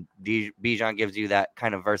 And then Bijan gives you that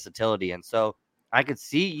kind of versatility. And so I could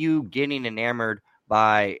see you getting enamored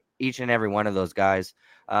by each and every one of those guys.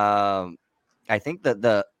 I think that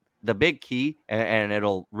the big key, and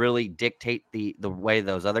it'll really dictate the way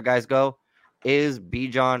those other guys go, is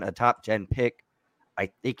Bijan a top 10 pick?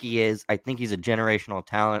 I think he is. I think he's a generational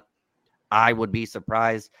talent. I would be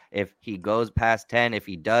surprised if he goes past 10. If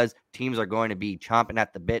he does, teams are going to be chomping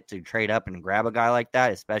at the bit to trade up and grab a guy like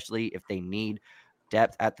that, especially if they need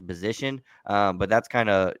depth at the position. But that's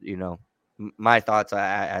kind of, my thoughts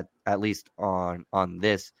at least on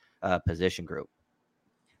this position group.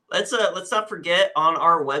 Let's not forget, on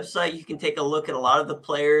our website, you can take a look at a lot of the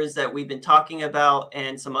players that we've been talking about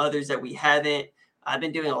and some others that we haven't. I've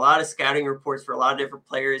been doing a lot of scouting reports for a lot of different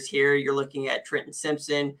players here. You're looking at Trenton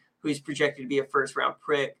Simpson, who's projected to be a first-round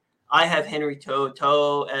pick. I have Henry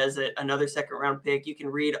To'o as another second-round pick. You can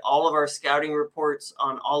read all of our scouting reports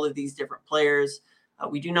on all of these different players.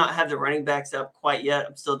 We do not have the running backs up quite yet.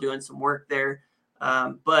 I'm still doing some work there.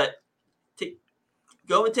 But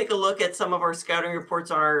go and take a look at some of our scouting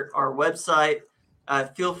reports on our website.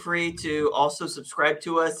 Feel free to also subscribe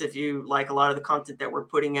to us if you like a lot of the content that we're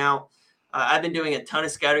putting out. I've been doing a ton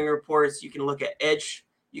of scouting reports. You can look at edge.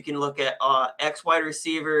 You can look at X wide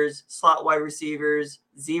receivers, slot wide receivers,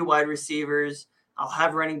 Z wide receivers. I'll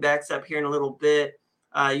have running backs up here in a little bit.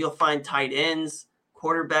 You'll find tight ends,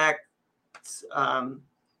 quarterbacks.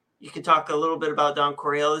 You can talk a little bit about Don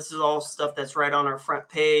Coryell. This is all stuff that's right on our front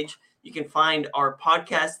page. You can find our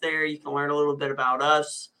podcast there. You can learn a little bit about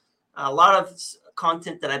us. A lot of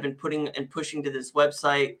content that I've been putting and pushing to this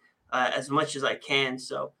website as much as I can.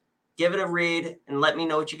 So give it a read and let me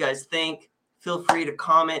know what you guys think. Feel free to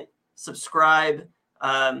comment, subscribe,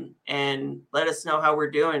 and let us know how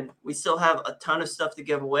we're doing. We still have a ton of stuff to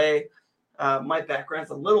give away. My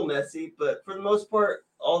background's a little messy, but for the most part,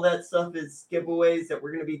 all that stuff is giveaways that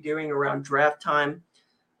we're going to be doing around draft time.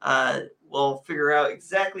 We'll figure out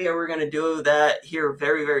exactly how we're going to do that here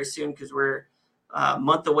very, very soon, because we're a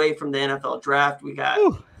month away from the NFL draft. We got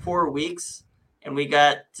 4 weeks, and we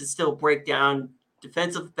got to still break down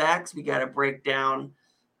defensive backs. We got to break down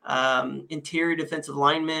interior defensive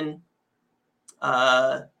linemen.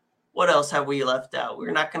 What else have we left out?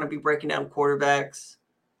 We're not going to be breaking down quarterbacks.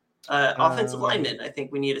 Offensive linemen, I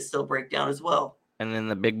think we need to still break down as well. And then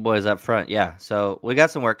the big boys up front. Yeah. So we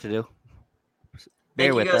got some work to do.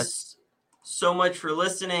 Thank you guys so much for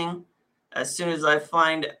listening. As soon as I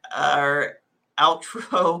find our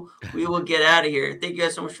outro, we will get out of here. Thank you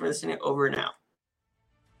guys so much for listening. Over and out.